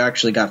that never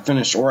actually got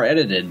finished or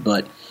edited,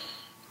 but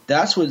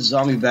that's what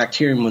Zombie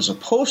Bacterium was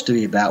supposed to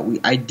be about.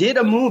 I did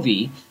a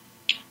movie,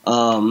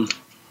 and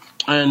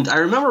I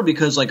remember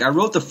because like I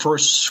wrote the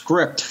first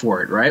script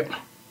for it, right?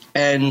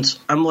 And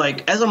I'm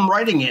like, as I'm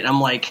writing it,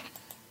 I'm like,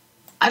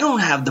 I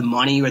don't have the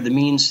money or the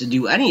means to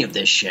do any of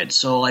this shit.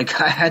 So like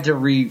I had to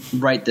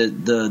rewrite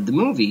the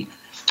movie.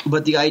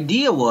 But the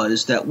idea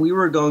was that we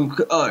were going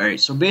 – all right,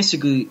 so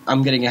basically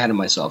I'm getting ahead of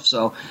myself.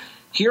 So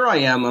here I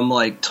am. I'm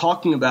like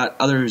talking about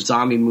other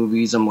zombie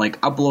movies. I'm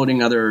like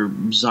uploading other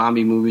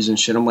zombie movies and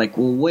shit. I'm like,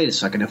 well, wait a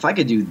second. If I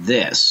could do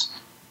this,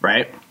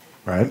 right?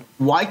 Right.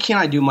 Why can't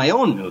I do my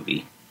own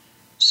movie?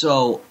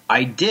 So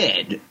I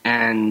did,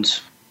 and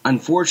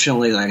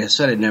unfortunately, like I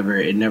said, it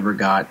never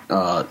got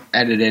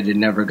edited. It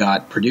never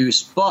got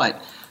produced.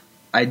 But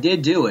I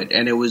did do it,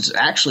 and it was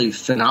actually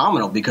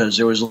phenomenal because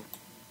there was a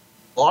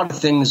lot of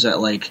things that,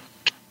 like,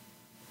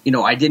 you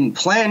know, I didn't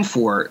plan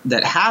for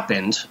that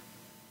happened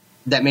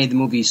that made the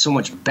movie so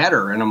much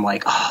better. And I'm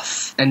like,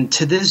 oh, and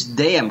to this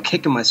day, I'm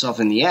kicking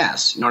myself in the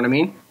ass. You know what I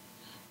mean?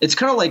 It's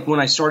kind of like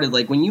when I started,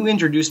 like when you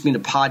introduced me to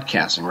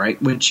podcasting,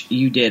 right? Which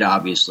you did,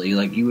 obviously.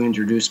 Like you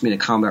introduced me to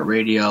Combat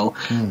Radio,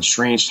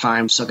 Strange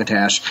Times,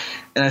 Succotash.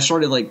 And I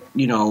started like,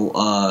 you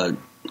know,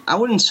 I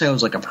wouldn't say I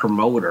was like a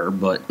promoter,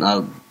 but,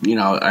 you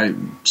know, I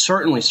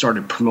certainly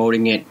started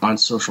promoting it on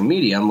social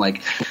media. I'm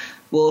like,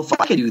 well, if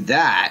I could do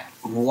that,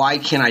 why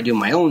can't I do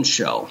my own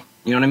show?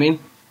 You know what I mean?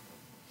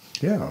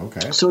 Yeah,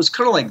 okay. So it's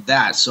kind of like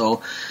that.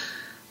 So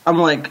I'm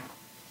like,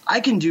 I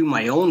can do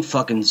my own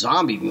fucking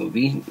zombie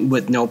movie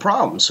with no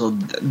problem. So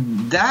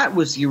that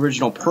was the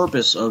original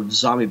purpose of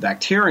Zombie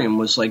Bacterium,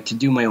 was like to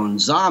do my own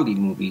zombie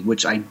movie,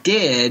 which I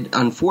did.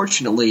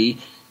 Unfortunately,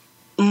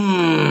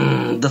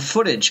 the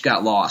footage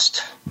got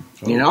lost.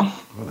 Oh, you know?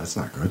 Well, that's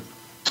not good.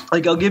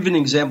 Like, I'll give you an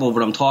example of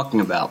what I'm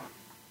talking about.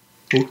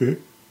 Okay.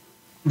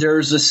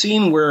 There's a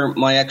scene where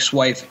my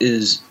ex-wife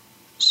is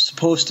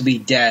supposed to be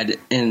dead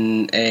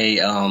in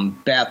a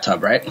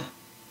bathtub, right?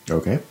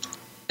 Okay.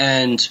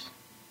 And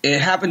it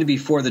happened to be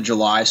 4th of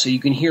July, so you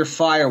can hear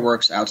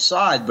fireworks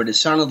outside, but it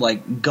sounded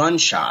like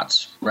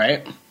gunshots,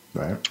 right?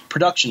 Right.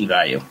 Production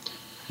value.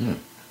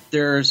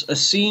 There's a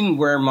scene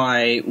where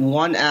my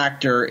one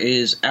actor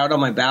is out on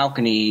my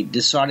balcony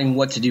deciding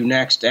what to do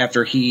next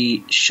after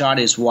he shot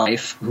his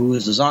wife, who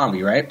is a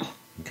zombie, right?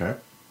 Okay.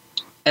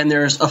 And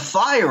there's a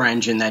fire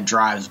engine that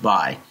drives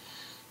by.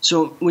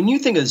 So when you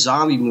think of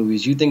zombie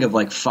movies, you think of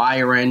like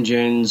fire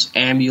engines,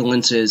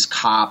 ambulances,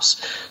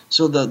 cops.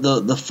 So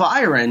the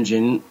fire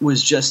engine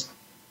was just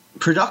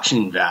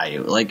production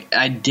value. Like,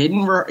 I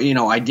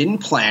didn't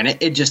plan it.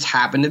 It just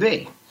happened to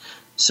be.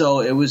 So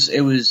it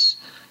was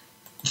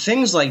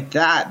things like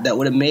that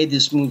would have made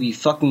this movie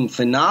fucking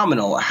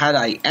phenomenal had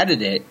I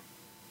edited it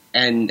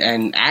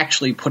and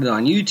actually put it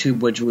on YouTube,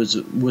 which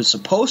was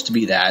supposed to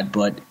be that,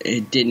 but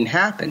it didn't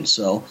happen.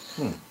 So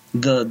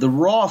the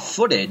raw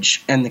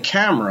footage and the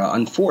camera,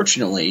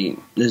 unfortunately,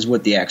 is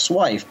with the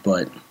ex-wife.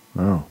 But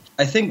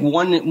I think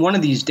one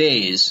of these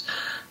days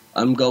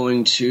I'm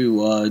going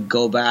to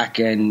go back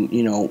and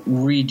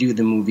redo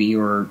the movie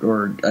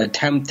or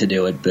attempt to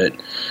do it, but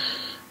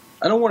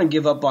I don't want to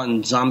give up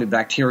on Zombie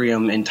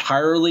Bacterium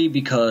entirely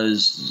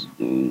because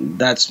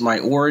that's my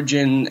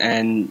origin,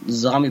 and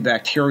Zombie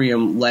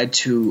Bacterium led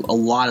to a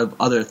lot of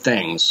other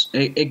things.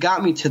 It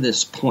got me to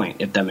this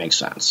point, if that makes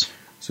sense.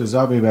 So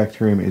Zombie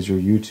Bacterium is your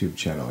YouTube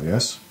channel,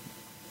 yes?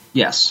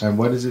 Yes. And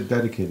what is it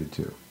dedicated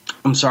to?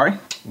 I'm sorry?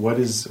 What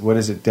is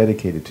it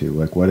dedicated to?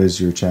 Like, what is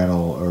your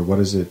channel, or what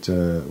is it?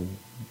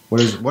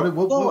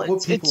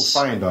 What people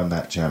find on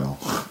that channel?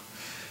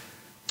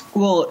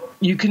 Well,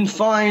 you can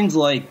find,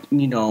 like,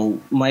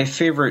 my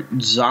favorite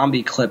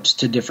zombie clips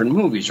to different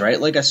movies,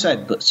 right? Like I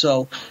said, but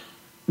so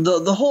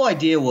the whole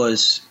idea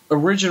was,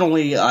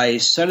 originally I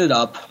set it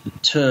up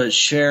to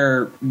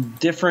share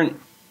different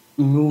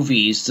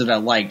movies that I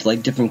liked,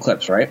 like different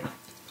clips, right?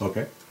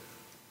 Okay.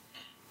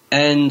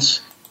 And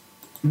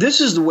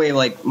this is the way,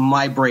 like,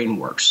 my brain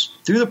works.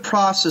 Through the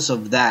process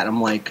of that,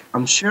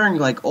 I'm sharing,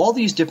 like, all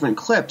these different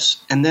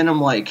clips, and then I'm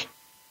like,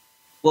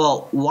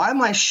 well, why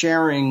am I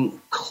sharing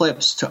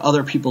clips to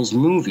other people's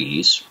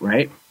movies,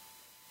 right,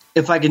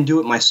 if I can do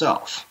it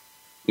myself?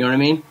 You know what I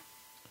mean?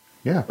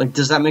 Yeah. Like,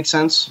 does that make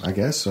sense? I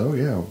guess so,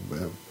 yeah.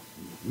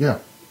 Yeah.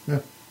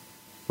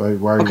 Why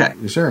are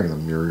you sharing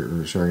them?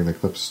 You're sharing the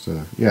clips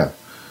to... Yeah.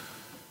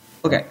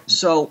 Okay,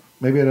 so...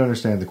 Maybe I don't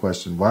understand the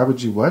question. Why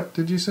would you... What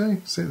did you say?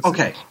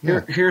 Okay,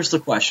 here's the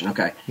question,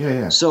 okay?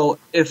 Yeah. So,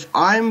 if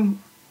I'm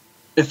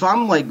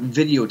like,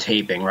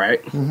 videotaping,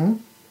 right? Mm-hmm.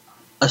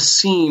 A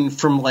scene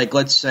from, like,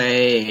 let's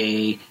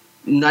say,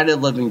 Night of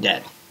the Living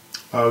Dead.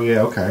 Oh,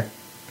 yeah, okay.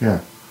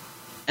 Yeah.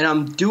 And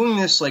I'm doing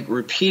this, like,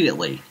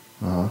 repeatedly.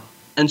 Uh-huh.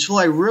 Until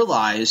I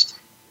realized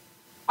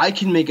I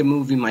can make a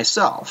movie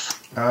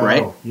myself,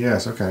 right? Oh,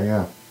 yes, okay,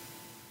 yeah.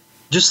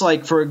 Just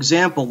like, for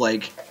example,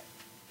 like,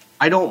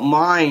 I don't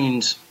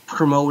mind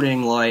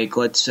promoting, like,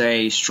 let's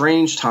say,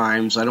 Strange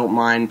Times. I don't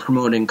mind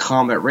promoting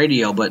Combat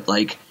Radio, but,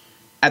 like,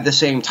 at the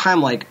same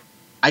time, like,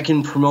 I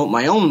can promote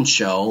my own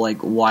show, like,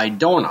 why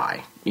don't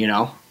I,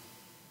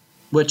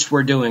 Which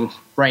we're doing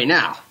right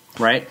now,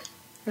 right?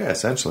 Yeah,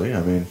 essentially,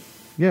 I mean,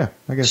 yeah,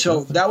 I guess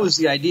so. That was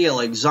the idea,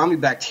 like, Zombie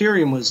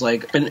Bacterium was,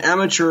 like, an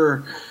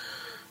amateur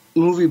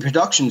movie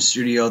production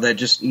studio that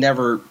just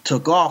never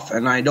took off,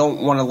 and I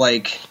don't want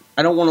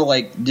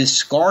to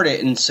discard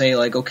it and say,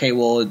 like, okay,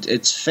 well,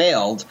 it's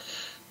failed,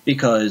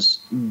 because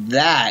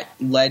that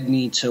led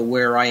me to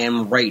where I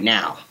am right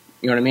now.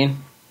 You know what I mean?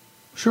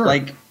 Sure.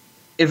 Like,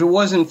 if it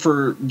wasn't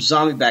for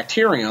Zombie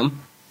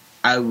Bacterium,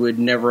 I would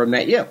never have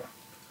met you.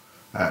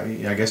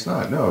 I guess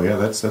not. No, yeah,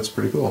 that's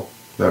pretty cool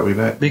that we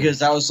met. Because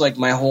that was, like,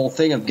 my whole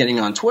thing of getting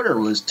on Twitter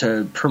was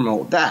to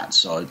promote that.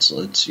 So it's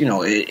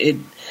it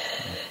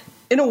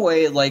in a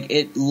way, like,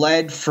 it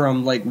led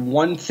from, like,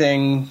 one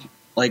thing,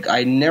 like,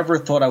 I never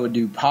thought I would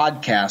do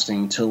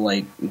podcasting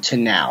to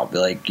now,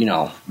 like,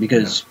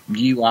 because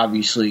you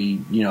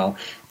obviously,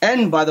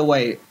 and by the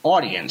way,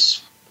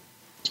 audience,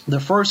 the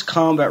first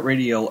Combat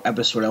Radio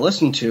episode I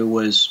listened to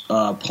was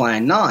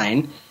Plan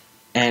 9,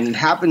 and it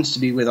happens to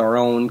be with our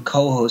own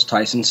co-host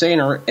Tyson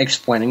Sainer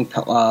explaining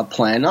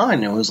Plan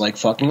 9. It was, like,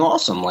 fucking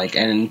awesome. Like,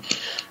 and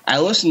I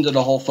listened to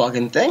the whole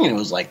fucking thing, and it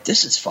was like,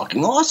 this is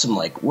fucking awesome.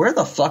 Like, where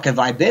the fuck have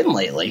I been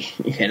lately?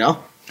 I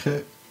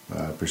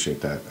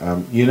appreciate that.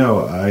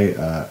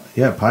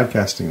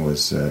 Podcasting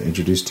was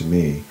introduced to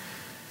me.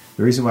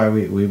 The reason why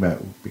we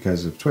met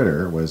because of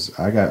Twitter was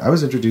I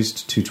was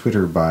introduced to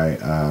Twitter by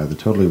the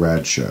Totally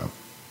Rad Show,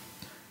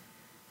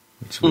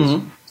 which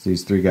was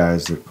these three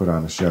guys that put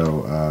on a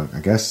show. I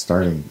guess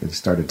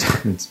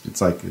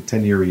it's like a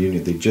 10-year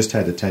reunion. They just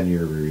had a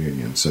 10-year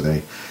reunion, so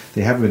they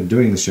haven't been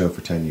doing the show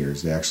for 10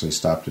 years. They actually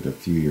stopped it a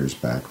few years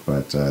back,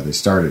 but they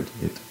started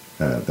it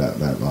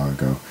that long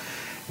ago.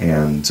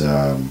 And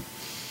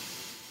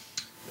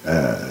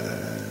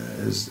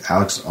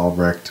Alex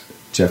Albrecht,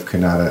 Jeff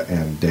Kanata,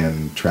 and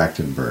Dan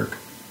Trachtenberg,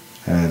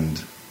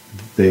 and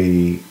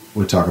they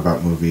would talk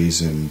about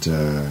movies and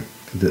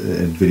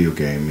video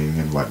gaming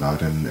and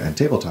whatnot, and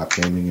tabletop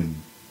gaming and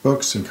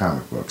books and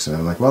comic books. And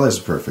I'm like, well, this is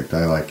perfect.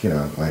 I like,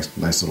 nice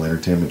little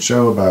entertainment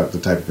show about the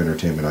type of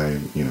entertainment I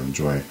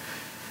enjoy.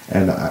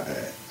 And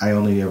I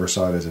only ever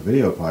saw it as a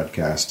video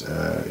podcast,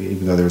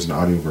 even though there was an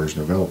audio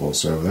version available.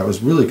 So that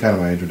was really kind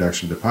of my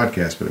introduction to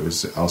podcasts, but it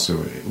was also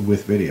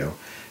with video.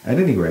 At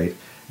any rate,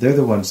 they're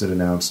the ones that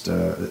announced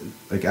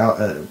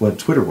what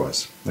Twitter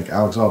was. Like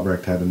Alex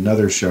Albrecht had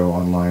another show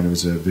online. It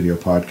was a video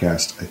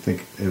podcast. I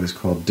think it was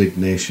called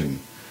Dignation.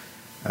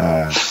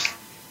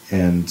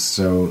 And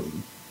so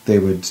they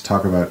would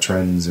talk about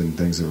trends and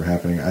things that were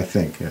happening. I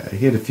think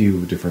he had a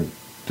few different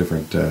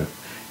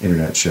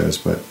internet shows,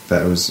 but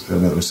that was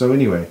another. So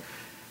anyway,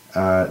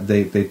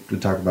 they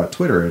would talk about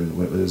Twitter,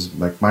 and it was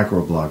like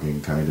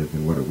microblogging kind of,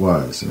 and what it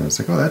was. And I was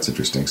like, oh, that's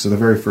interesting. So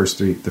the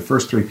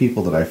first three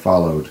people that I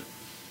followed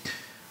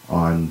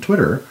on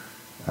Twitter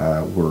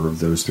were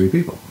those three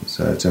people.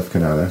 So Jeff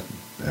Kanata,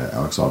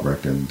 Alex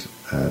Albrecht, and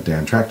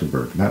Dan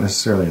Trachtenberg. Not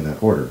necessarily in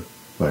that order,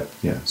 but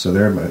yeah. So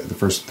they're the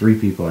first three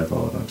people I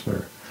followed on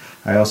Twitter.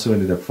 I also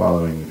ended up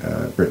following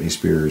Britney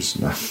Spears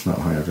not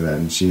long after that,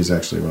 and she's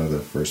actually one of the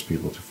first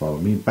people to follow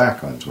me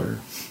back on Twitter.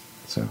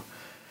 So,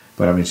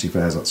 but I mean, she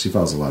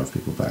follows a lot of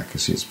people back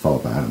because she's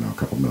followed by, I don't know, a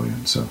couple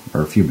million,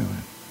 or a few million,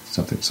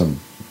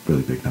 some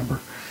really big number.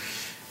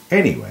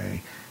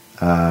 Anyway.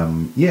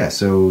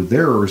 So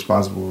they're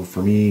responsible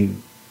for me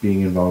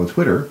being involved with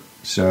Twitter.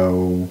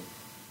 So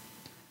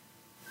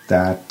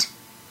that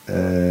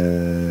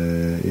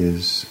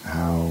is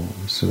how.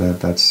 So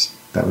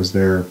that was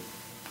their. Do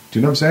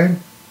you know what I'm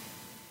saying?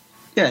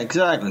 Yeah,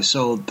 exactly.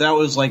 So that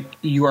was like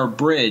your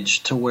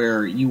bridge to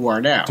where you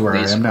are now. To where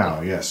basically. I am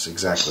now. Yes,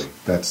 exactly.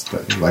 That's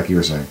like you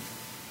were saying.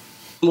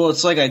 Well,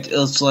 it's like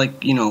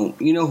you know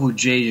who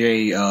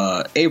J.J.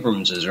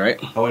 Abrams is, right?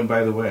 Oh, and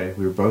by the way,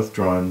 we were both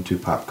drawn to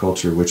pop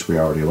culture, which we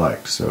already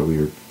liked. So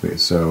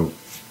these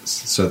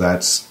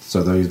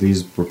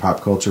were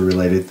pop culture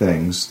related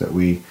things that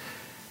we,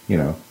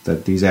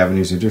 that these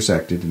avenues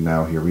intersected, and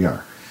now here we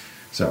are.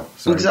 So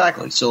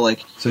exactly. So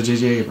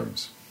J.J.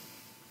 Abrams,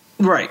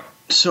 right?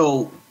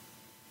 So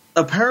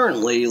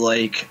apparently,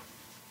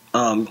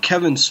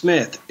 Kevin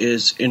Smith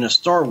is in a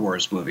Star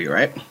Wars movie,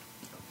 right?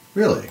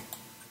 Really?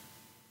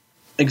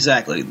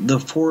 Exactly. The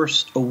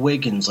Force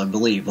Awakens, I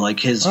believe. Like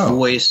his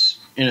voice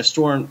in a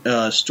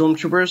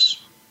Stormtroopers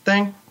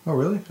thing. Oh,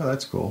 really? Oh,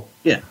 that's cool.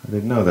 Yeah. I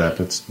didn't know that.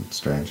 That's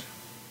strange.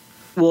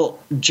 Well,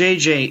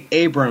 J.J.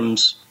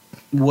 Abrams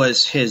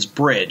was his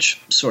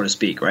bridge, so to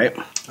speak, right?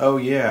 Oh,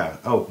 yeah.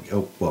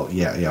 Oh, well,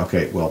 yeah,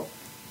 okay. Well,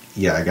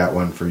 yeah, I got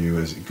one for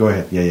you. Go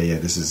ahead. Yeah.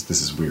 This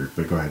is weird,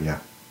 but go ahead, yeah.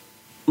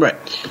 Right.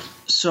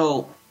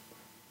 So,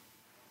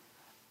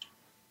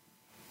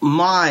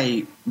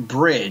 my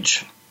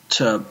bridge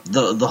to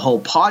the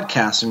whole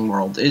podcasting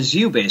world is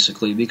you,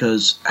 basically,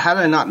 because had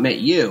I not met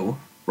you,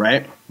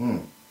 right,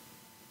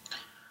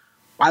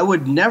 I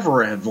would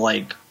never have,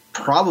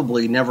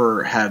 probably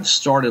never have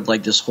started,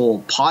 this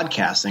whole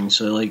podcasting.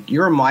 So,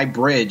 you're my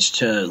bridge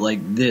to,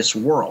 this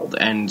world,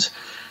 and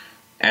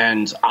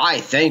I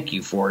thank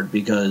you for it,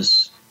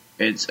 because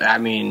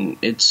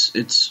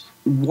it's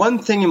one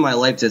thing in my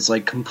life that's,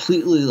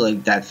 completely,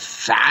 that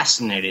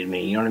fascinated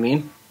me, you know what I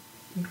mean?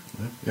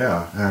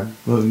 Yeah.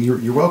 Well,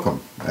 you're welcome.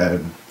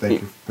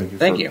 Thank you.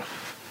 Thank you.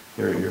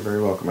 You're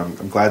very welcome.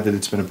 I'm glad that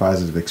it's been a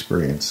positive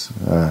experience.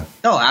 No,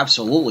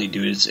 absolutely,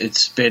 dude.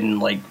 It's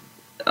been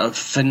a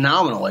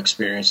phenomenal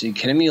experience. Are you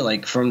kidding me?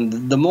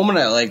 From the moment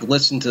I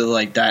listened to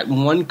that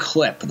one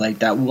clip,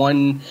 that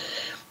one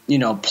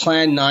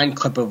Plan 9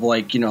 clip of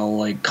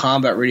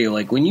Combat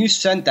Radio. When you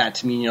sent that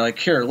to me, and you're like,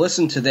 here,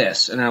 listen to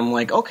this, and I'm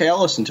like, okay,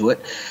 I'll listen to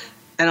it.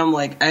 And I'm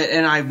like,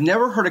 and I've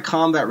never heard of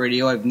Combat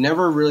Radio. I've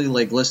never really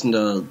listened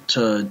to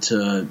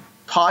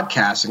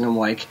podcasting. I'm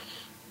like,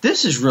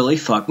 this is really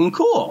fucking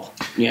cool.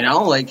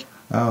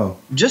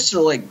 Just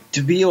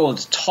to be able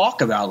to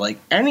talk about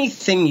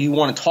anything you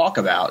want to talk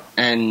about,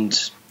 and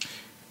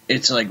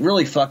it's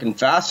really fucking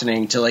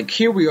fascinating to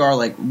here we are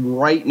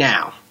right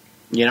now.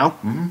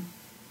 Mm-hmm.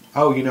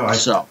 Oh,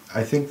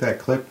 I think that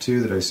clip too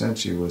that I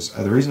sent you was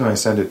the reason I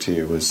sent it to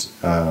you was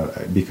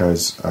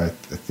because I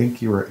think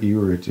you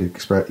had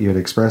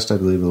expressed, I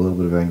believe, a little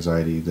bit of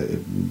anxiety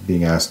that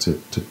being asked to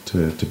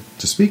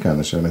speak on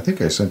the show, and I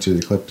think I sent you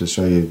the clip to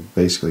show you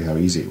basically how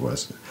easy it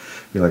was.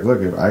 Be like,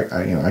 look, if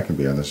I can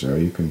be on the show,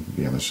 you can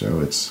be on the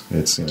show. It's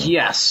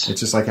yes,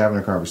 it's just like having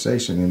a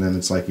conversation, and then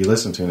it's you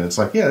listen to it, and it's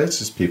it's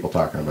just people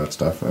talking about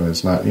stuff, and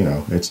it's not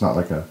it's not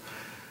like a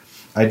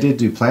I did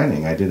do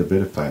planning. I did a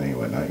bit of planning and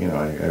whatnot. You know,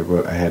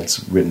 I had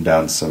written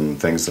down some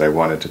things that I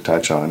wanted to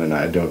touch on, and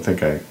I don't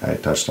think I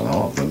touched on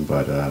all of them.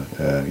 But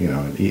you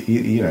know,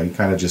 you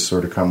kind of just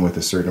sort of come with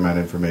a certain amount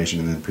of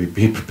information and then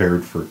be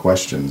prepared for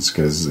questions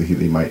because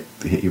he might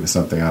hit you with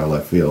something out of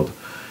left field,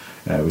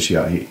 which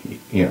you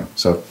know.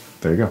 So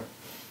there you go.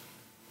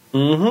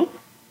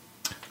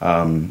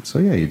 Mm-hmm. So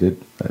yeah, you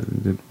did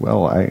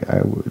well.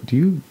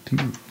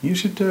 You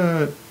should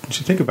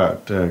think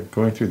about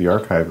going through the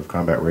archive of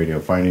Combat Radio,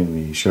 finding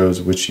the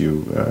shows which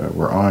you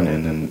were on,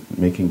 and then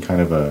making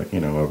kind of a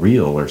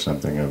reel or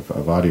something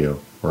of audio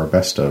or a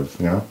best of.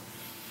 You know,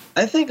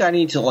 I think I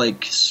need to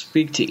like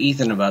speak to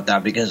Ethan about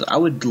that because I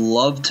would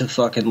love to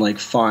fucking like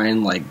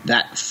find like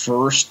that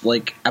first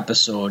like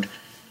episode,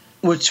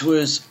 which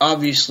was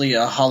obviously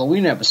a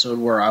Halloween episode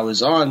where I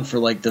was on for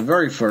like the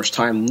very first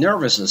time,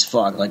 nervous as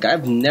fuck. Like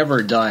I've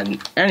never done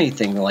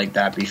anything like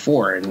that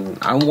before, and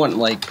I want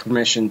like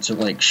permission to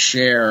like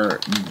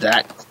share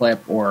that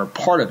clip or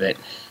part of it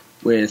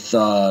with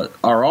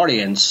our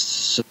audience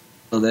so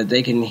that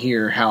they can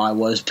hear how I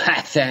was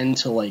back then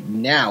to like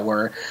now,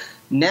 where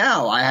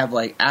now I have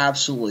like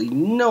absolutely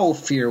no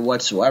fear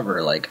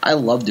whatsoever. Like I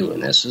love doing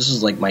this. This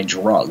is like my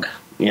drug,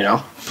 you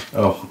know?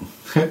 Oh.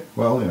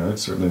 Well, you know,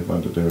 it's certainly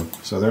fun to do.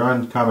 So they're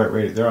on Combat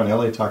Radio. They're on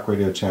LA Talk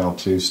Radio Channel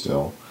 2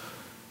 still.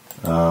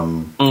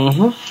 Well,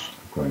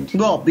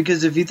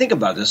 because if you think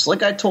about this,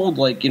 like I told,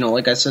 like, you know,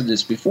 like I said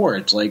this before,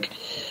 it's like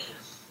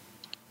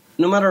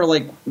no matter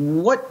like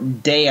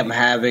what day I'm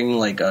having,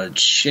 like a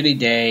shitty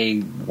day,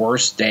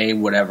 worst day,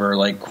 whatever,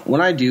 like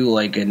when I do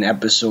like an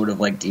episode of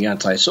like the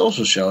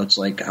Antisocial Show, it's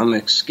like I'm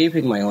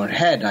escaping my own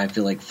head and I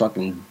feel like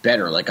fucking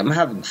better. Like I'm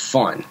having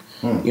fun.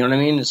 You know what I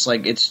mean? It's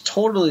like it's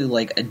totally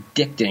like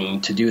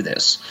addicting to do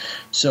this.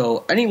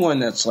 So anyone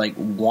that's like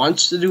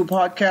wants to do a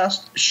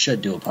podcast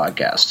should do a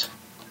podcast.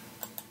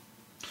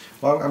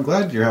 Well, I'm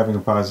glad you're having a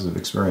positive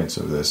experience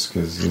of this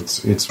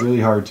because it's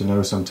really hard to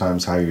know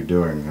sometimes how you're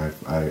doing.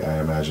 I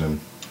imagine,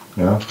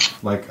 you know,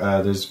 like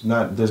there's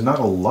not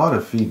a lot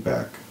of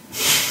feedback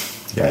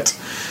yet,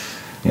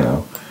 you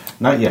know,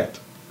 not yet,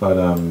 but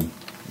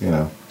you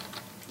know.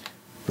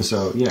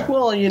 So yeah.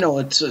 Well, you know,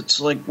 it's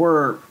like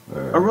we're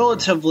a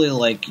relatively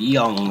like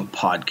young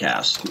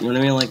podcast. You know what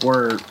I mean? Like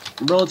we're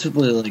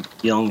relatively like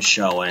young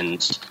show,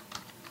 and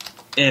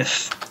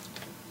if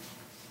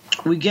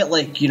we get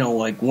like, you know,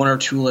 like one or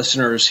two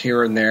listeners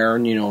here and there,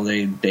 and you know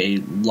they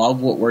love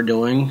what we're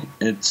doing,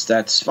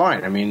 that's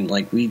fine. I mean,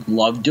 like we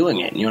love doing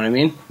it. You know what I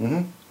mean?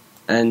 Mm-hmm.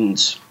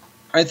 And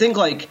I think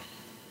like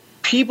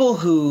people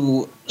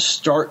who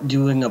start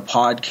doing a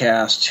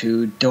podcast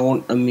who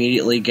don't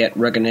immediately get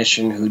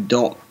recognition, who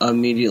don't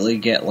immediately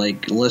get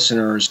like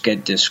listeners,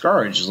 get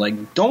discouraged.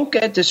 Like, don't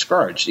get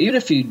discouraged. Even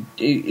if you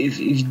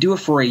do it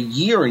for a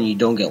year and you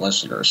don't get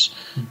listeners,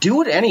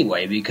 do it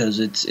anyway because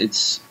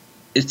it's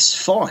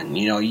fun.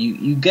 You know,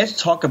 you get to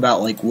talk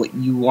about like what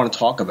you want to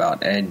talk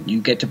about, and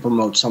you get to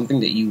promote something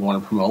that you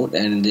want to promote,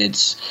 and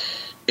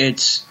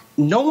it's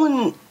no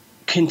one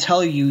can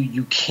tell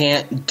you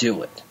can't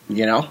do it.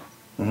 You know.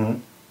 Mm-hmm.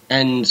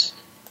 And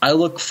I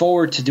look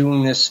forward to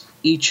doing this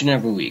each and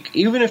every week.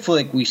 Even if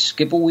like we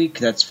skip a week,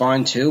 that's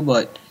fine too,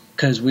 but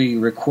because we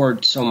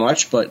record so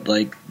much, but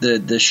like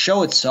the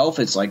show itself,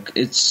 it's like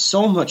it's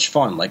so much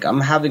fun. Like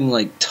I'm having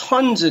like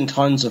tons and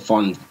tons of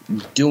fun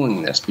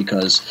doing this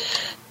because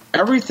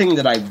everything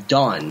that I've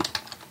done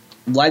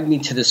led me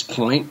to this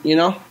point, you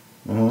know?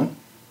 Mm-hmm.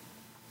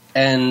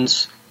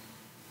 And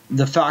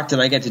the fact that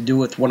I get to do it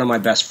with one of my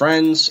best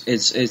friends,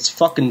 it's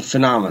fucking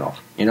phenomenal,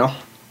 you know?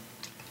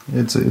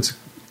 It's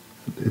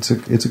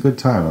a good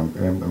time.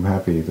 I'm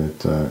happy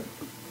that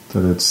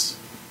it's,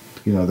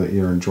 you know, that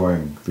you're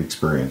enjoying the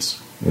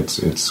experience. It's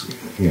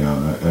you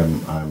know,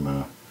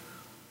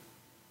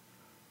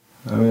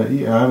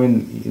 I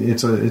mean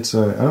it's a I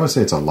don't want to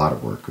say it's a lot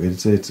of work. I'm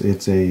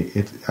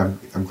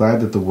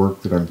glad that the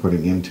work that I'm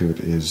putting into it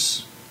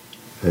is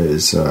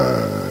it's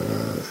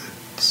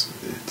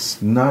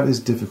not as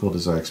difficult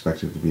as I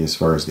expected it to be as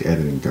far as the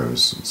editing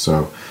goes.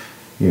 So,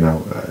 you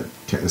know,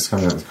 it's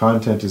kind of the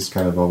content is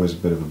kind of always a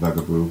bit of a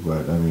bugaboo,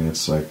 but I mean,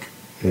 it's like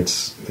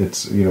it's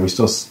you know, we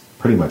still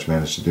pretty much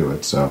managed to do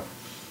it. So,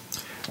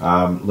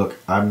 look,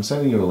 I'm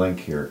sending you a link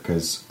here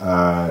because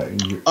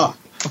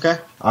okay,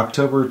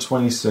 October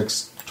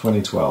 26th,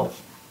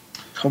 2012.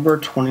 October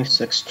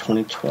 26th,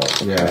 2012.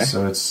 Okay. Yeah,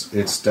 so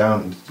it's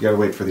down. You got to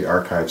wait for the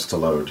archives to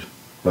load,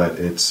 but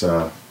it's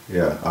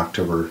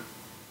October.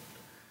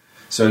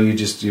 So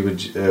you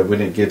would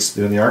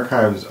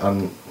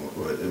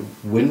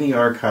when the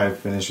archive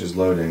finishes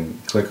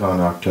loading, click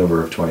on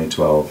October of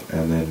 2012,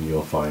 and then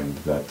you'll find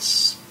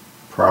that's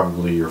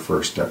probably your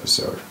first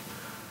episode.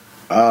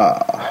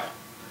 Let's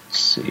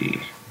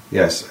see.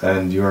 Yes,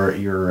 and you're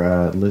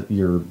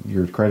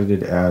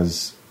credited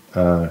as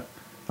a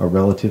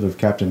relative of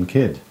Captain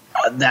Kidd.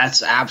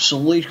 That's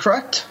absolutely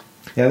correct.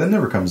 Yeah, that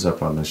never comes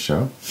up on this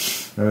show.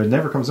 It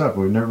never comes up.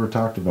 We've never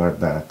talked about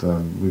that.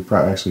 We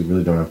actually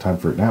really don't have time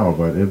for it now,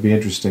 but it'd be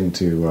interesting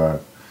to...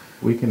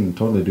 we can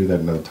totally do that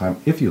another time,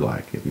 if you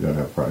like, if you don't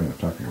have a problem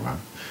talking about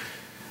it.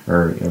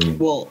 Or, I mean...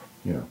 Well,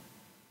 you know.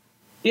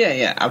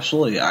 Yeah,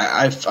 absolutely.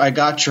 I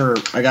got your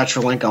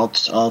link.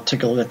 I'll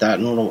take a look at that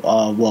in a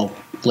little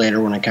later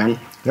when I can.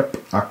 Yep,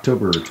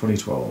 October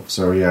 2012.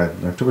 So yeah,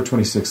 October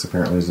 26th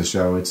apparently is the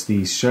show.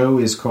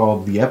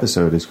 The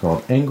episode is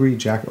called Angry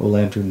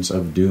Jack-O-Lanterns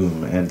of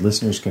Doom, and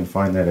listeners can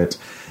find that at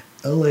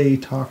LA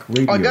Talk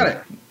Radio. Oh, I got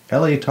it.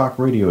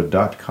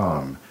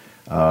 LATalkRadio.com.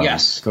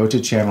 Yes. Go to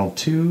channel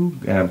 2,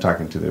 and I'm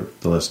talking to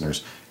the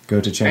listeners.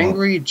 Go to channel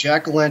Angry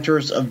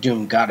Jack-O-Lanterns of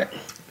Doom. Got it.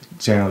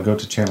 Go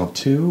to channel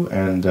 2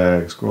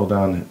 and scroll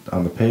down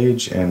on the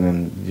page, and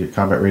then your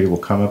Combat Radio will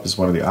come up as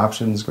one of the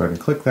options. Go ahead and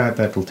click that.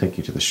 That will take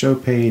you to the show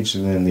page,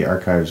 and then the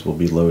archives will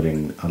be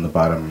loading on the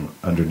bottom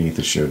underneath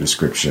the show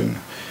description.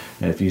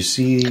 And if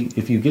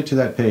you get to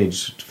that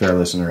page, fair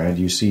listener, and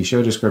you see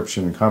show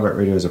description, Combat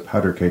Radio is a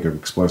powder keg of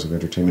explosive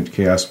entertainment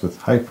chaos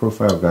with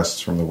high-profile guests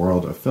from the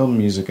world of film,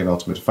 music, and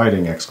ultimate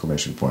fighting!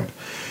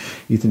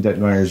 Ethan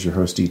Detmeyer is your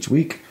host each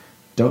week.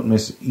 Don't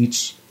miss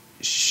each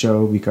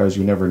show because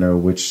you never know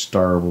which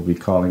star will be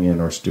calling in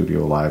or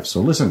studio live.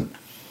 So listen.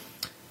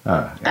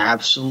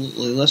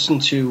 Absolutely. Listen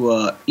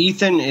to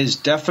Ethan is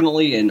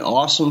definitely an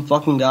awesome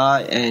fucking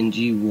guy, and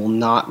you will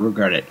not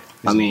regret it.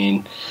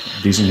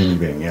 Decent human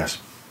being, yes.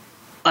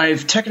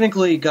 I've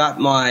technically got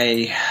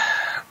my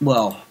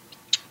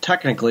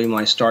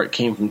start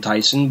came from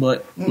Tyson,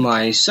 but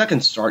my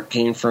second start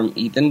came from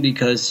Ethan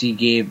because he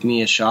gave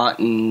me a shot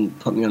and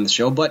put me on the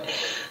show. But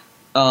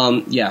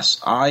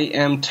yes, I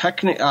am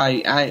technically.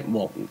 I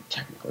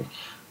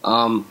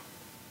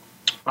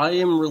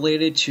am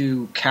related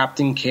to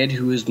Captain Kidd,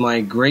 who is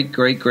my great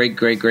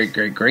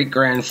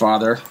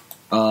grandfather,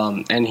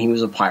 and he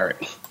was a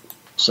pirate.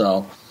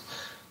 So,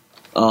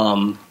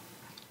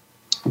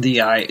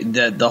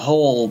 the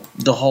whole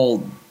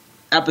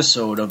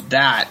episode of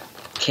that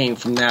came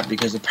from that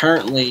because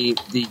apparently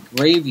the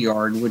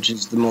graveyard, which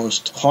is the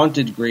most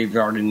haunted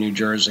graveyard in New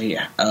Jersey,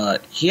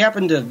 he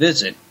happened to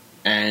visit,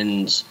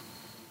 and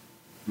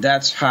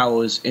that's how it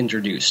was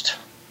introduced.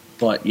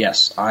 But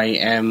yes, I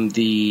am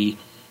the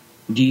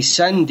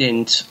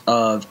descendant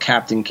of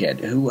Captain Kidd,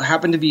 who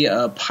happened to be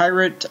a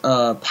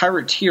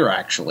pirateer,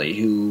 actually,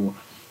 who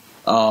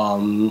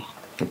a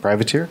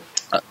privateer?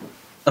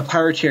 A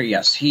pirateer,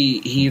 yes.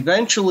 He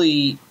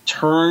eventually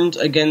turned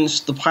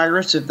against the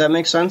pirates, if that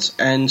makes sense,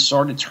 and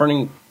started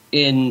turning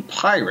in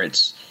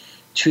pirates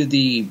to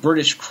the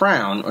British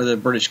Crown, or the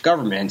British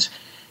government,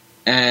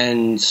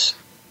 and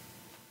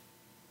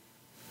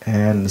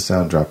the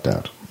sound dropped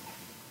out.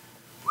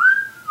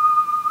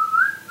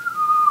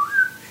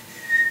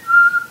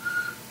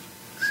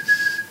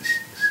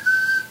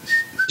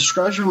 His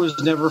treasure was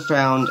never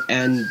found,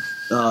 and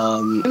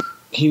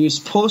he was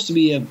supposed to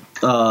be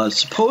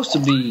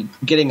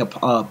getting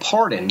a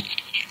pardon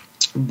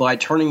by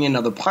turning in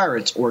other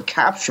pirates or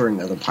capturing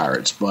other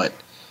pirates, but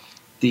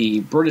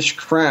the British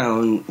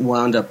Crown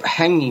wound up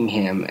hanging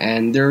him,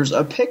 and there's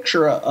a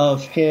picture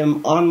of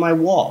him on my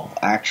wall,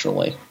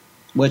 actually,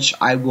 which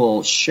I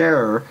will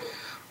share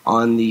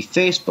on the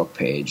Facebook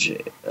page.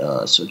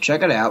 So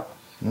check it out.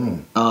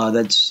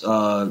 That's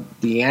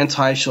the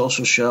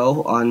Antisocial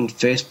Show on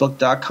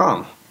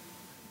Facebook.com.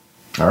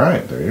 All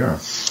right, there you are.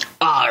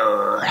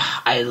 Arr,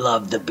 I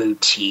love the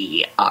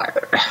booty.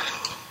 Arr.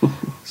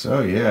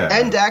 So yeah,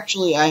 and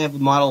actually, I have a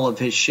model of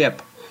his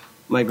ship.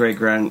 My great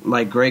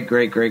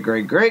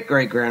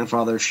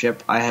grandfather's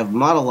ship. I have a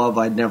model of.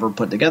 I'd never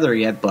put together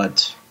yet,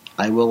 but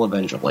I will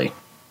eventually.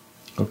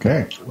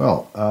 Okay.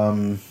 Well,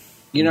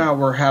 you know how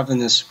we're having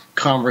this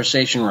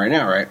conversation right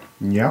now, right?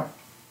 Yeah.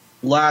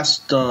 I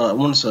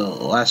want to say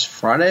last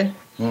Friday.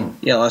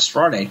 Yeah, last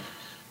Friday,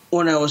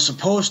 when I was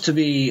supposed to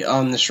be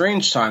on the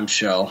Strange Time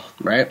show,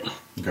 right?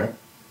 Okay.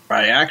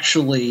 I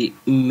actually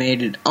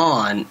made it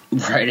on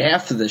right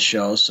after the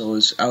show, so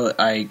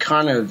I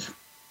kind of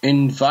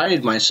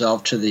invited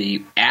myself to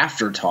the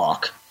after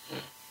talk,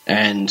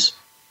 and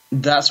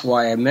that's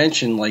why I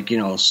mentioned,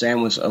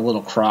 Sam was a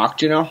little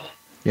crocked,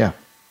 Yeah.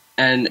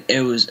 And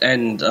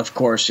of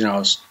course, I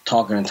was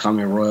talking to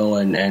Tommy Royal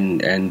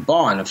and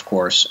Bond, of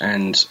course,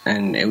 and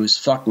it was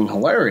fucking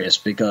hilarious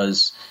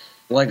because,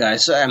 like I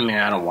said,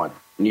 I don't want,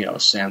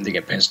 Sam to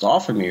get pissed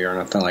off at me or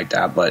anything like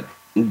that, but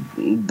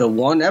the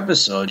one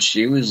episode,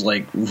 she was,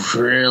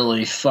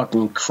 really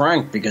fucking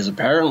cranked because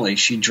apparently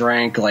she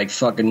drank,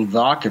 fucking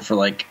vodka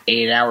for,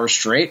 8 hours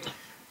straight.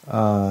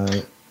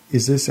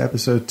 Is this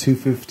episode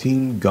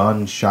 215,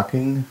 Gone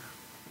Shocking,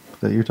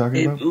 that you're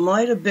talking about? It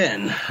might have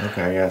been.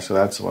 Okay, yeah, so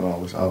that's the one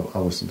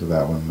I'll listen to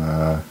that one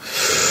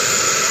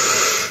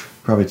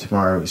probably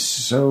tomorrow.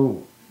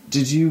 So,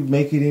 did you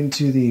make it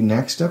into the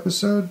next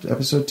episode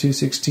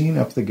 216,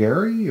 Up the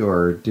Gary,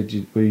 or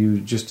were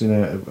you just in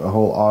a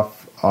whole off?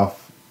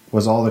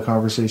 Was all the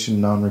conversation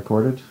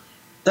non-recorded?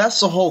 That's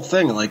the whole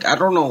thing. I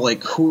don't know,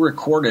 who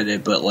recorded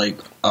it, but,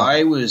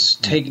 I was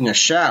taking a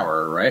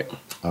shower, right?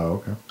 Oh,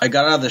 okay. I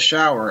got out of the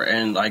shower,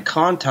 and I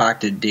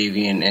contacted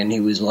Davian, and he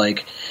was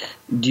like,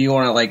 do you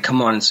want to,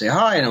 come on and say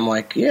hi? And I'm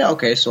like, yeah,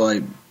 okay.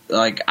 So,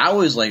 I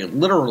was,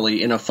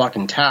 literally in a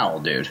fucking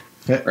towel, dude.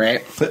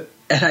 Right?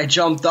 And I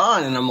jumped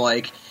on, and I'm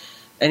like,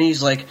 and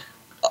he's like,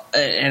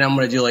 and I'm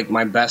going to do like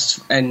my best.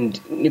 And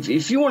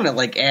if you want to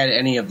like add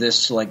any of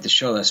this to like the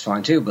show, that's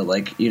fine too. But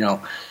like, you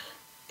know,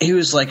 he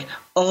was like,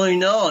 "Oh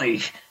no,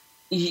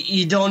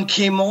 you don't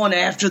came on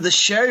after the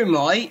show,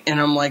 mate." And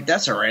I'm like,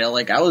 "That's all right."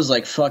 Like I was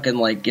like fucking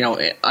like, you know,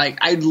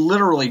 I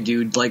literally,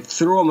 dude, like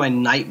threw on my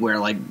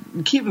nightwear.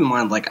 Like keep in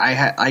mind, like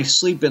I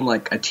sleep in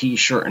like a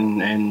t-shirt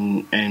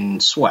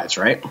and sweats,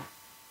 right?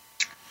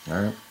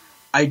 All right.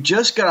 I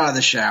just got out of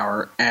the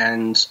shower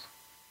and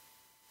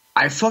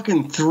I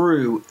fucking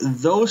threw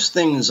those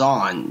things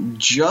on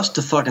just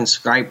to fucking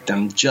Skype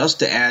them, just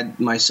to add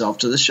myself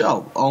to the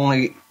show.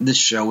 Only the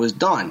show is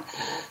done.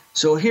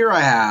 So here I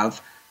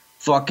have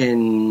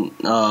fucking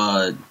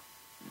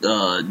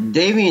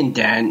Davian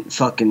Dent,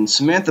 fucking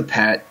Samantha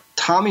Pett,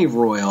 Tommy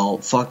Royal,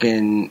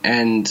 fucking,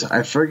 and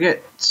I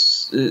forget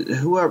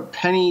whoever,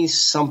 Penny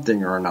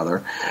something or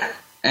another,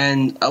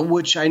 and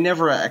which I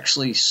never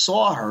actually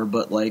saw her,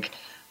 but like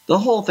the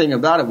whole thing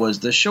about it was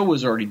the show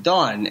was already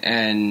done,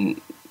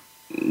 and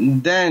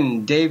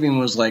then Davian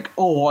was like,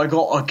 "Oh, I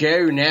gotta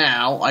go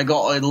now. I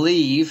gotta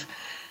leave."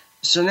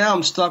 So now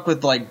I'm stuck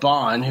with like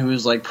Bond, who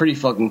is like pretty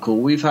fucking cool.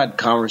 We've had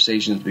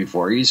conversations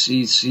before.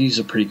 He's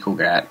a pretty cool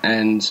guy,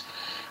 and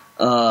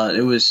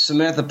it was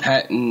Samantha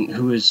Patton,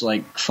 who is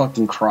like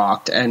fucking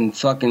crocked, and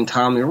fucking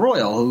Tommy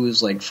Royal, who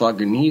is like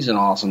fucking. He's an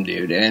awesome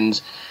dude, and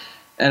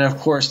of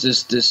course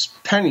this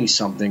Penny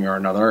something or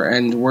another,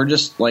 and we're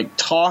just like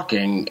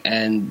talking,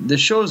 and the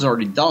show's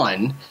already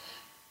done,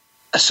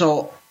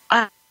 so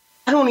I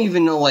don't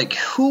even know like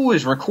who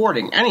was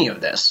recording any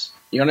of this.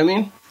 You know what I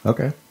mean?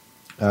 Okay.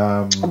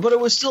 But it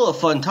was still a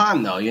fun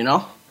time, though, you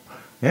know?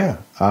 Yeah.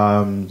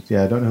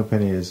 Yeah, I don't know who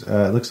Penny is.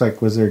 It looks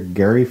like, was there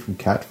Gary from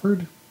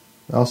Catford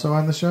also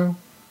on the show?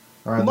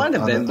 He might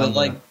have been, but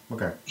like,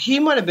 okay. He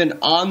might have been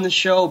on the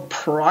show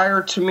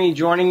prior to me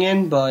joining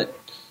in, but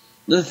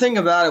the thing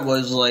about it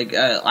was, like,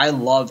 I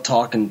love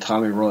talking to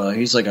Tommy Royal.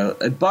 He's like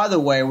by the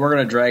way, we're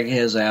going to drag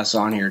his ass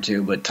on here,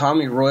 too, but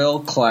Tommy Royal,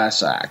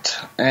 class act.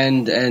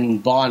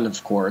 And Bond,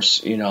 of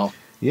course, you know.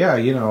 Yeah,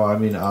 you know, I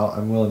mean,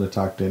 I'm willing to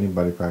talk to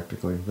anybody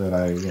practically that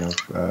I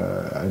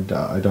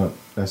don't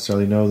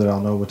necessarily know that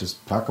I'll know what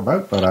to talk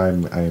about, but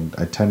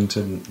I tend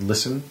to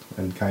listen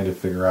and kind of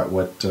figure out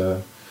what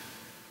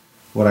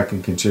I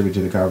can contribute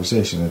to the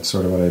conversation. That's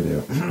sort of what I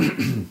do.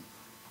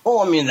 Well,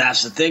 I mean,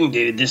 that's the thing,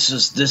 dude. This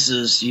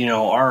is you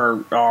know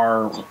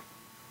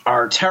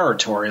our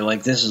territory.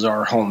 Like, this is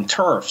our home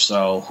turf.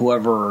 So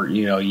whoever,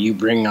 you know, you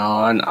bring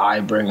on,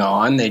 I bring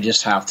on. They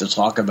just have to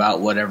talk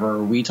about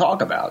whatever we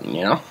talk about.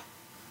 You know.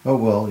 Oh,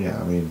 well, yeah,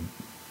 I mean,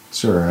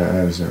 sure, I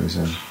understand what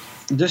you're saying.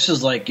 This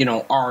is like, you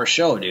know, our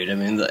show, dude. I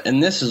mean,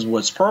 and this is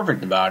what's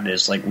perfect about it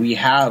is, like, we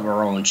have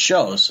our own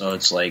show, so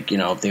it's like, you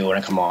know, if they want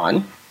to come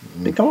on,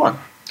 they come on.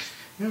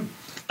 Yeah.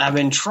 I've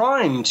been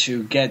trying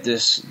to get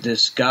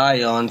this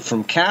guy on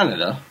from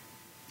Canada.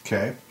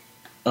 Okay.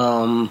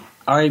 I'm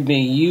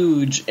a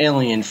huge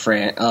Alien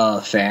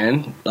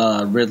fan.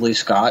 Ridley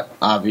Scott,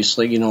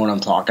 obviously, you know what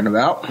I'm talking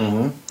about.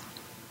 Mm-hmm.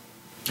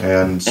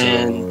 And so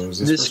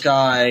this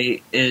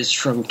guy is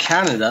from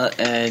Canada,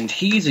 and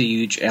he's a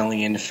huge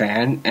Alien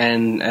fan.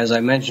 And as I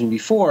mentioned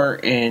before,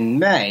 in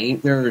May,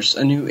 there's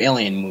a new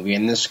Alien movie,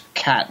 and this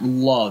cat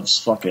loves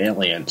fucking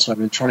aliens. So I've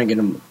been trying to get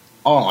him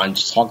on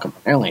to talk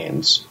about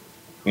aliens,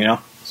 you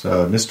know?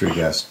 So a mystery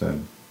guest,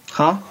 then.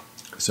 Huh?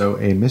 So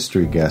a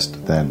mystery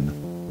guest,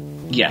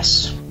 then.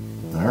 Yes.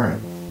 All right.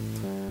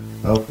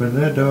 Open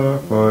the door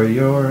for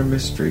your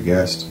mystery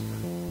guest.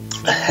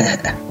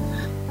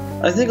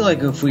 I think, like,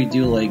 if we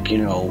do, like, you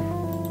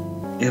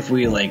know, if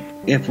we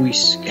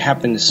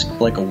happen to,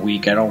 like, a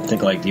week, I don't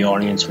think, like, the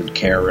audience would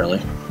care,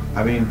 really.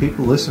 I mean,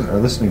 people are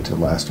listening to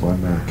the last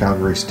one,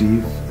 Calgary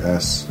Steve.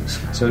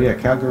 So, yeah,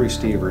 Calgary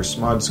Steve, or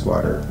Smod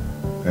Squatter.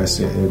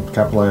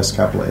 Capital S,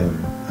 capital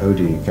M,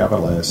 O-D,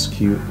 capital S,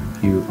 Q-U-A-D-D-E-R.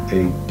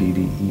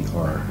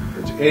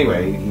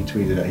 Anyway, he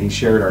tweeted it. He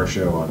shared our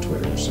show on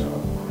Twitter, so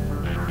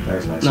that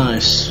was nice.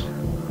 Nice.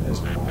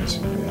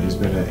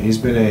 He's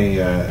been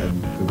a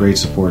great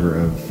supporter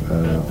of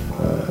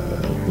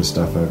the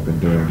stuff I've been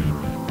doing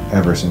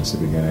ever since the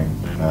beginning.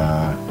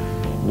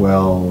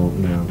 Well,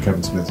 you know,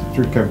 Kevin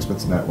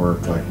Smith's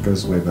network, like,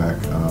 goes way back.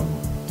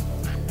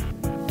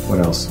 What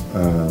else?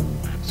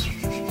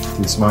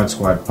 The Smod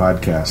Squad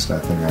podcast, I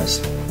think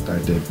I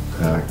did,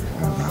 I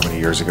don't know how many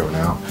years ago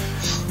now.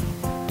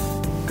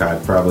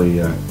 God, probably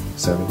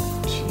 7.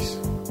 Jeez.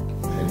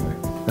 Anyway,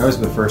 that was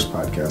the first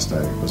podcast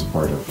I was a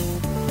part of.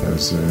 I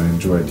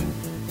enjoyed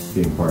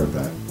being part of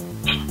that.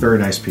 Very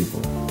nice people,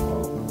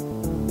 all of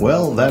them.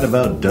 Well, that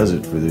about does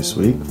it for this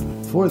week.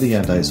 For the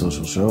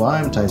Antisocial Show,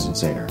 I'm Tyson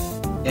Sainer.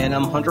 And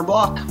I'm Hunter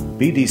Block.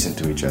 Be decent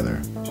to each other.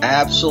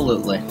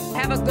 Absolutely.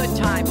 Have a good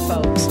time,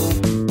 folks.